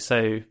 okay,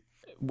 so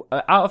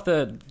out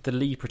of the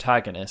lead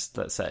protagonist,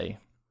 let's say,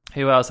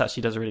 who else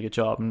actually does a really good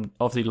job? And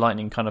obviously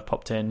Lightning kind of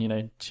popped in, you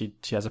know, she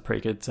has a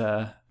pretty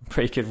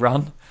good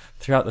run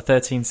throughout the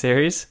 13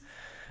 series.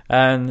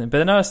 But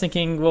then I was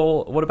thinking,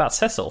 well, what about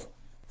Cecil?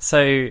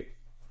 So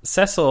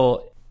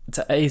Cecil,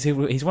 he's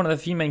one of the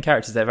few main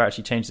characters that have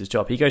actually changed his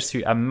job. He goes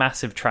through a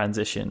massive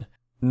transition.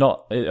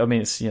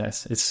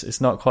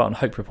 It's not quite on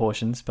Hope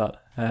proportions,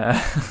 but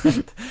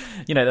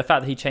you know, the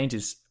fact that he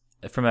changes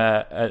from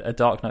a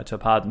Dark Knight to a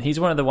Paladin, he's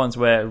one of the ones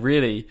where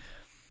really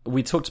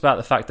we talked about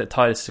the fact that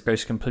Tidus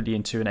goes completely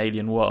into an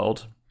alien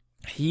world.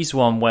 He's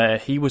one where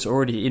he was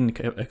already in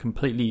a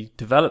completely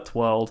developed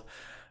world,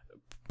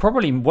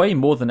 probably way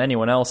more than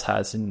anyone else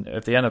has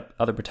of the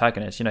other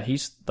protagonists. You know,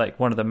 he's like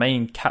one of the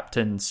main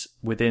captains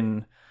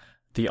within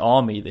the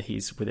army that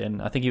he's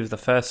within. I think he was the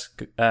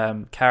first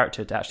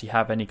character to actually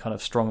have any kind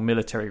of strong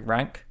military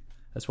rank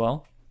as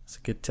well. It's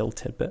a good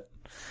tidbit.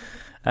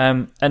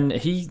 And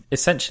he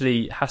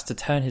essentially has to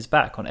turn his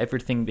back on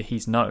everything that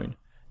he's known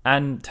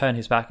and turn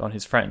his back on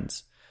his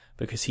friends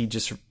because he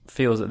just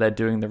feels that they're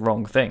doing the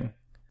wrong thing.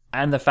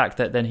 And the fact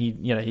that then he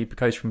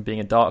goes from being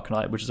a Dark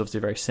Knight, which is obviously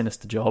a very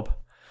sinister job,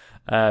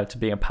 to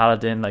being a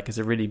Paladin, like, is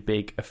a really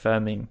big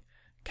affirming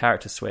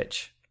character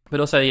switch. But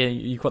also, yeah,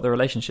 you've got the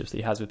relationships that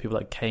he has with people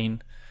like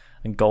Kain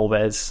and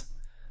Golbez.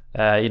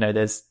 I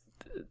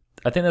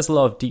think there's a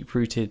lot of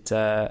deep-rooted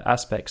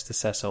aspects to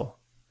Cecil.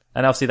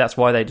 And obviously that's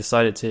why they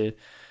decided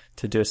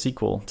to do a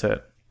sequel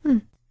to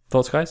it.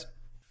 Thoughts, guys?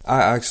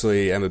 I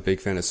actually am a big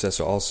fan of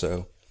Cecil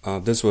also.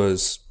 This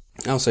was,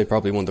 I'll say,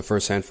 probably one of the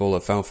first handful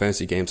of Final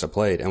Fantasy games I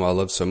played. And what I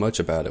loved so much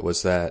about it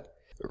was that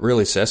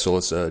really Cecil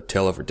is a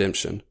tale of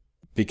redemption.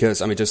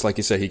 Because, I mean, just like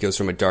you said, he goes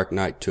from a Dark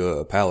Knight to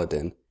a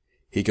Paladin.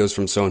 He goes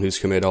from someone who's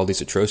committed all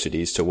these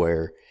atrocities to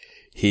where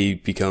he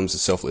becomes a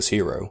selfless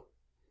hero.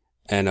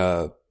 And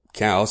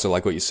kind of also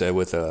like what you said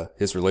with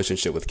his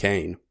relationship with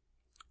Kain.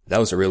 That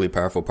was a really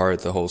powerful part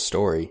of the whole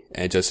story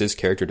and just his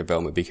character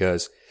development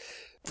because,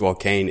 well,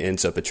 Kain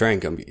ends up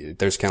betraying him.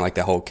 There's kind of like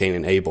that whole Cain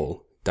and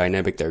Abel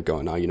dynamic there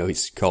going on. You know,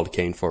 he's called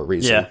Cain for a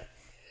reason.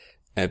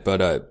 Yeah.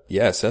 But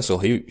Cecil,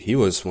 he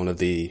was one of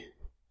the,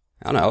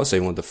 I don't know, I would say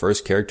one of the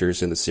first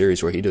characters in the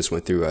series where he just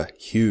went through a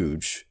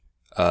huge,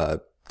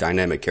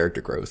 dynamic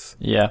character growth.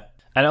 Yeah.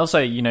 And also,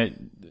 you know,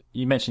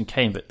 you mentioned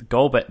Kain, but the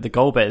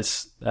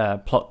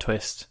Golbez plot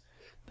twist,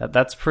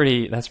 that's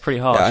pretty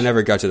harsh. Yeah, I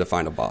never got to the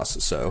final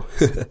boss, so.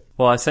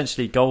 Well,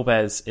 essentially,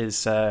 Golbez is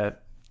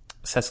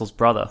Cecil's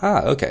brother.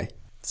 Ah, okay.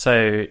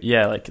 So,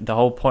 yeah, like, the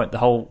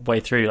whole way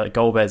through, like,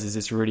 Golbez is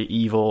this really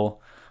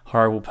evil,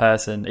 horrible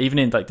person. Even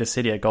in, like,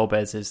 Dissidia,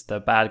 Golbez is the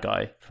bad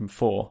guy from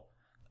 4.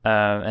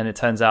 And it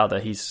turns out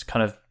that he's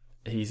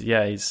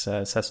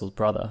Cecil's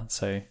brother.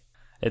 So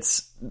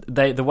it's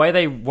the way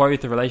they wove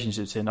the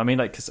relationships in. I mean,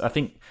 like, because I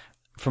think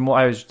from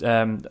what I was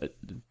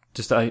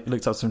I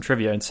looked up some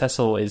trivia, and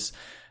Cecil is,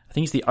 I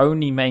think he's the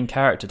only main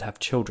character to have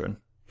children.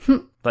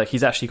 Like,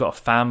 he's actually got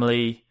a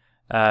family,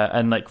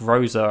 and like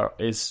Rosa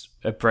is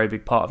a very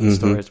big part of the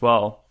story as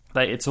well.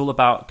 Like, it's all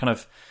about kind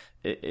of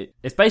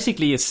it's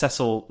basically is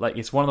Cecil, like,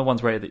 it's one of the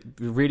ones where it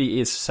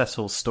really is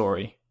Cecil's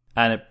story.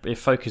 And it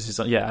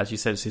focuses on, yeah, as you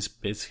said,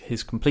 it's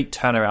his complete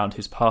turnaround,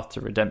 his path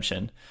to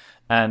redemption,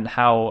 and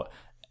how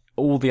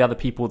all the other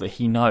people that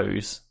he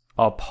knows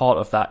are part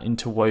of that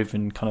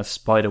interwoven kind of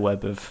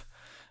spiderweb of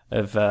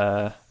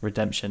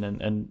redemption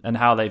and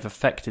how they've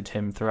affected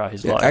him throughout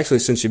his life. Actually,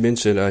 since you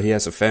mentioned he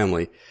has a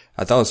family,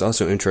 I thought it was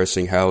also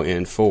interesting how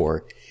in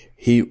 4,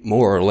 he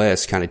more or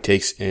less kind of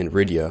takes in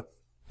Rydia.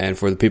 And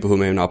for the people who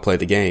may not play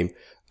the game,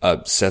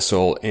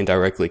 Cecil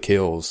indirectly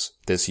kills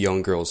this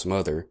young girl's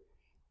mother.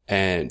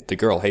 And the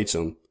girl hates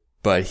him,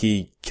 but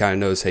he kind of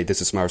knows, hey,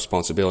 this is my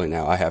responsibility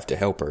now. I have to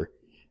help her.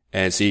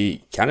 And so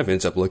he kind of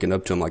ends up looking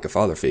up to him like a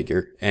father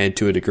figure. And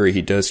to a degree,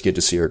 he does get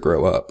to see her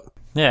grow up.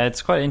 Yeah,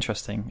 it's quite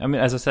interesting. I mean,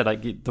 as I said,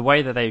 like, the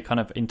way that they kind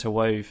of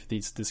interwove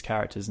these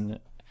characters, and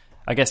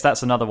I guess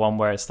that's another one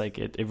where it's like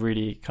it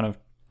really kind of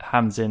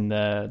hams in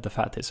the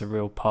fact that it's a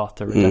real path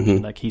to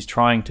redemption. Like, he's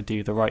trying to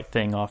do the right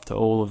thing after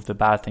all of the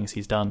bad things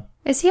he's done.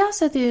 Is he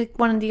also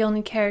one of the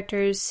only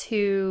characters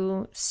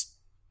who...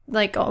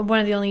 like, one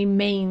of the only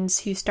mains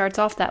who starts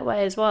off that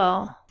way as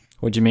well?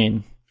 What do you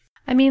mean?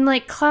 I mean,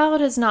 like,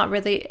 Cloud is not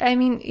really... I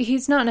mean,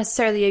 he's not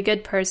necessarily a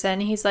good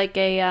person. He's like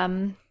a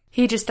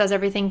he just does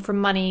everything for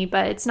money,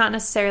 but it's not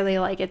necessarily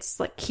like it's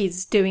like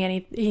he's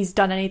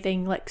done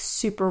anything like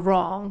super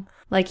wrong.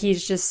 Like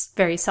he's just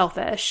very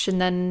selfish.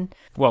 And then,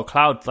 well,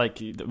 Cloud, like,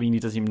 I mean, he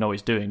doesn't even know what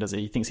he's doing, does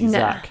he? He thinks he's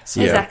Zack.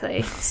 So.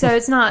 Exactly. So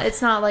it's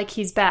not like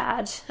he's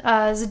bad.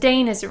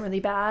 Zidane isn't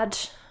really bad.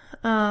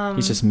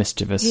 He's just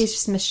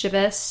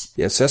mischievous.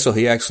 Yeah, Cecil,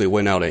 he actually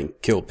went out and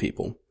killed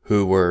people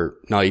who were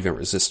not even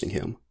resisting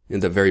him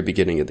in the very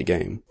beginning of the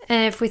game.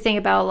 And if we think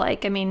about,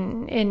 like, I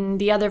mean, in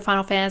the other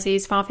Final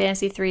Fantasies, Final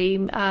Fantasy 3,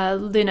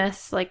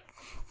 Luneth, like,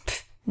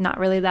 not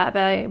really that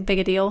big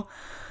a deal.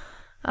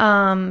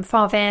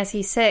 Final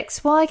Fantasy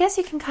 6, well, I guess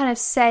you can kind of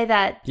say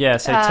that. Yeah,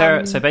 so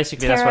Terra, so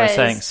basically Terra, that's what I was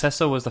saying.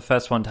 Cecil was the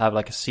first one to have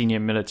like a senior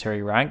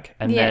military rank,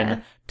 and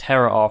then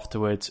Terra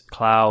afterwards.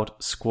 Cloud,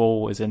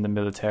 Squall is in the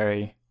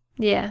military.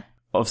 Yeah.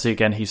 Obviously,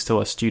 again, he's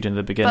still a student at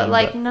the beginning. But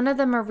like, none of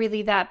them are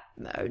really bad.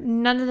 I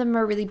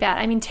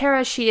mean,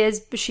 Terra, she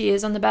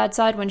is on the bad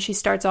side when she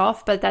starts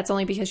off, but that's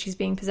only because she's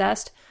being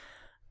possessed.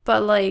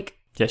 But like,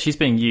 yeah, she's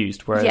being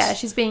used.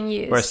 She's being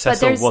used. Whereas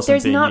Cecil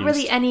there's not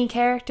really any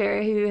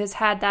character who has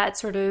had that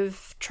sort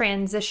of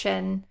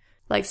transition,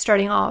 like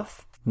starting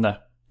off. No,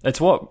 it's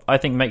what I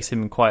think makes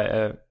him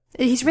quite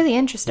he's really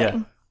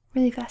interesting,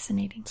 really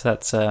fascinating. So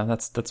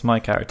that's my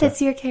character. That's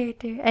your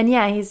character, and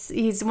yeah,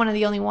 he's one of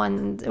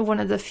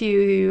the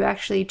few who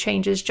actually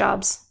changes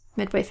jobs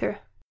midway through.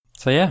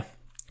 So yeah,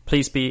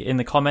 please be in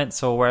the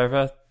comments or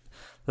wherever.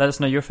 Let us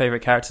know your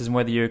favorite characters and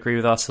whether you agree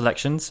with our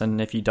selections,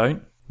 and if you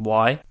don't,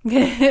 why?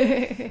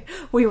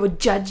 We will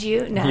judge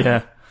you. No.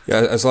 Yeah.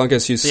 As long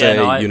as you say,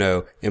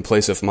 in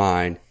place of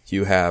mine,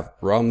 you have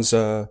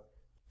Ramza,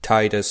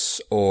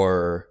 Tidus,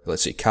 or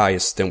let's see,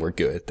 Caius, then we're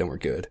good.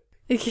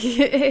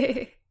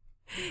 Caius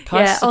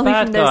is a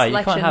bad guy.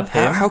 You can't have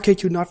him. How can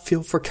you not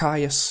feel for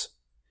Caius?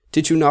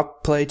 Did you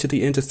not play to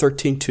the end of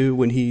 13.2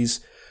 when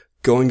he's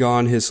going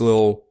on his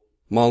little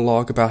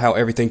monologue about how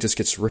everything just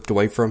gets ripped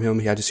away from him?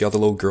 He had to see all the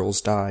little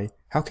girls die.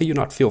 How can you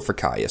not feel for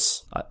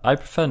Caius? I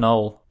prefer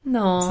Noel.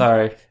 No.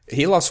 Sorry.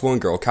 He lost one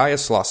girl.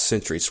 Caius lost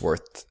centuries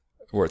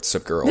worths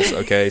of girls,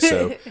 okay?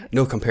 So,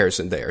 no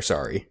comparison there,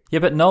 sorry. Yeah,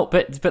 but Noel,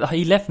 but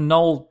he left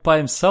Noel by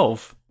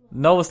himself.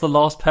 Noel was the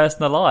last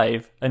person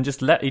alive, and he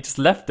just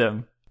left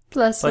him.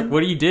 Bless him. Like,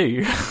 what do you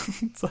do?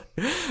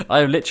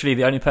 I'm literally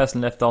the only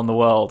person left on the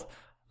world.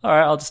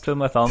 Alright, I'll just twiddle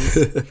my thumbs.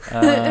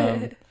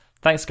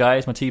 Thanks,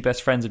 guys. My two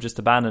best friends have just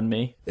abandoned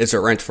me. It's a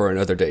rant for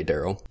another day,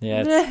 Daryl.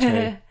 Yeah, it's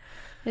true.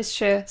 It's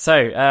true.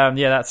 So,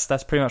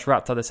 that's pretty much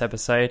wrapped up this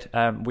episode.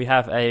 We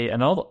have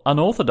an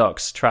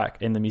unorthodox track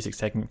in the music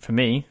segment for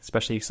me,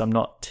 especially because I'm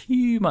not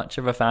too much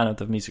of a fan of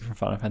the music from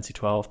Final Fantasy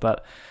XII,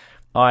 but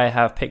I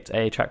have picked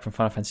a track from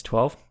Final Fantasy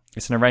XII.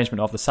 It's an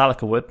arrangement of the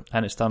Salika Wood,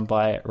 and it's done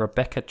by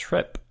Rebecca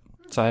Tripp.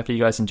 So I hope you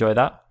guys enjoy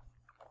that.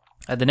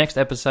 The next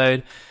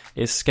episode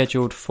is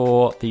scheduled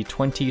for the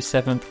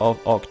 27th of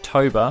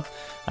October.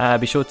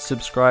 Be sure to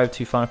subscribe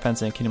to Final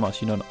Fantasy and Kingdom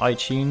Hearts Union on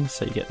iTunes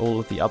so you get all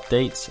of the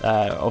updates.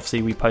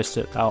 Obviously, we post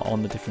it out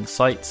on the different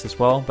sites as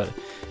well, but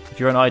if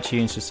you're on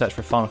iTunes, just search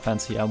for Final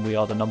Fantasy and we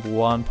are the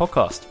 #1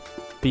 podcast.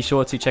 Be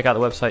sure to check out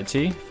the website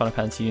too,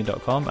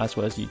 FinalFantasyUnion.com, as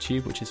well as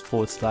YouTube, which is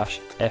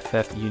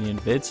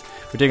 /FFUnionVids.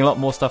 We're doing a lot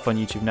more stuff on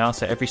YouTube now,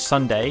 so every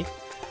Sunday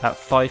at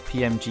 5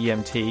 p.m.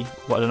 GMT,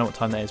 I don't know what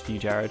time that is for you,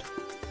 Jared.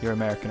 You're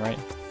American, right?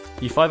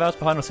 Are you 5 hours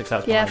behind or 6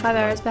 hours behind? Yeah, 5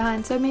 hours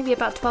behind. So maybe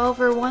about 12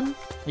 or 1?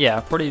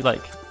 Yeah, probably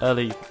like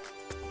early,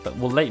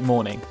 late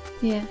morning.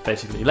 Yeah.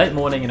 Basically. Late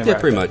morning in America.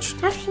 Yeah, pretty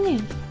much.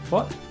 Afternoon.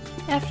 What?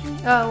 Afternoon.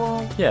 Oh,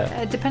 well.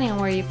 Yeah. Depending on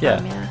where you're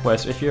from, yeah.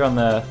 Whereas if you're on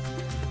the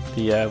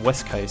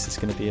West Coast, it's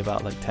going to be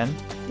about like 10,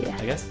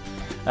 I guess.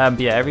 But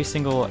yeah, every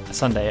single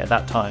Sunday at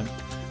that time,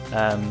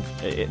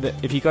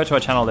 if you go to our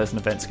channel, there's an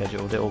event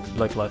scheduled. It will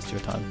localize to your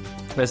time.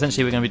 But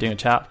essentially, we're going to be doing a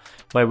chat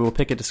where we will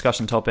pick a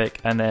discussion topic,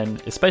 and then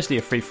it's basically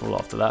a free-for-all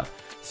after that.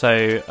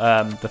 So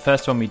the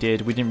first one we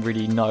did, we didn't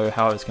really know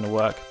how it was going to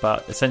work,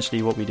 but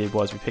essentially what we did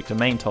was we picked a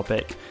main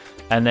topic,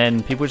 and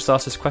then people just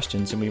asked us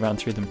questions, and we ran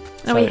through them.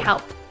 And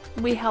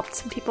we helped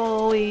some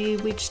people.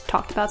 We just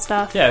talked about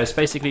stuff. Yeah, it's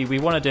basically, we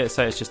want to do it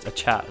so it's just a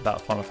chat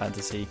about Final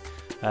Fantasy,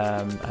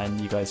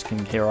 and you guys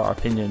can hear our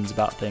opinions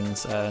about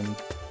things.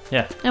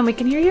 Yeah. And we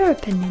can hear your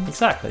opinions.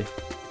 Exactly.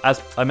 As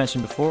I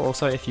mentioned before,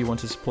 also, if you want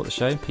to support the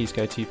show, please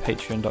go to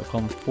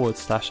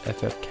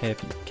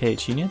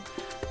patreon.com/FFKHUnion.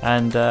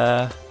 And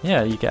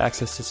you get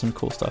access to some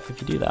cool stuff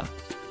if you do that.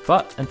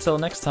 But until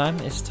next time,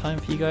 it's time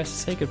for you guys to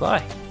say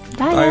goodbye.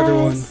 Bye,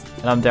 everyone.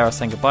 And I'm Daryl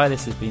saying goodbye.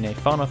 This has been a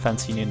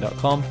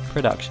FinalFantasyUnion.com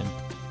production.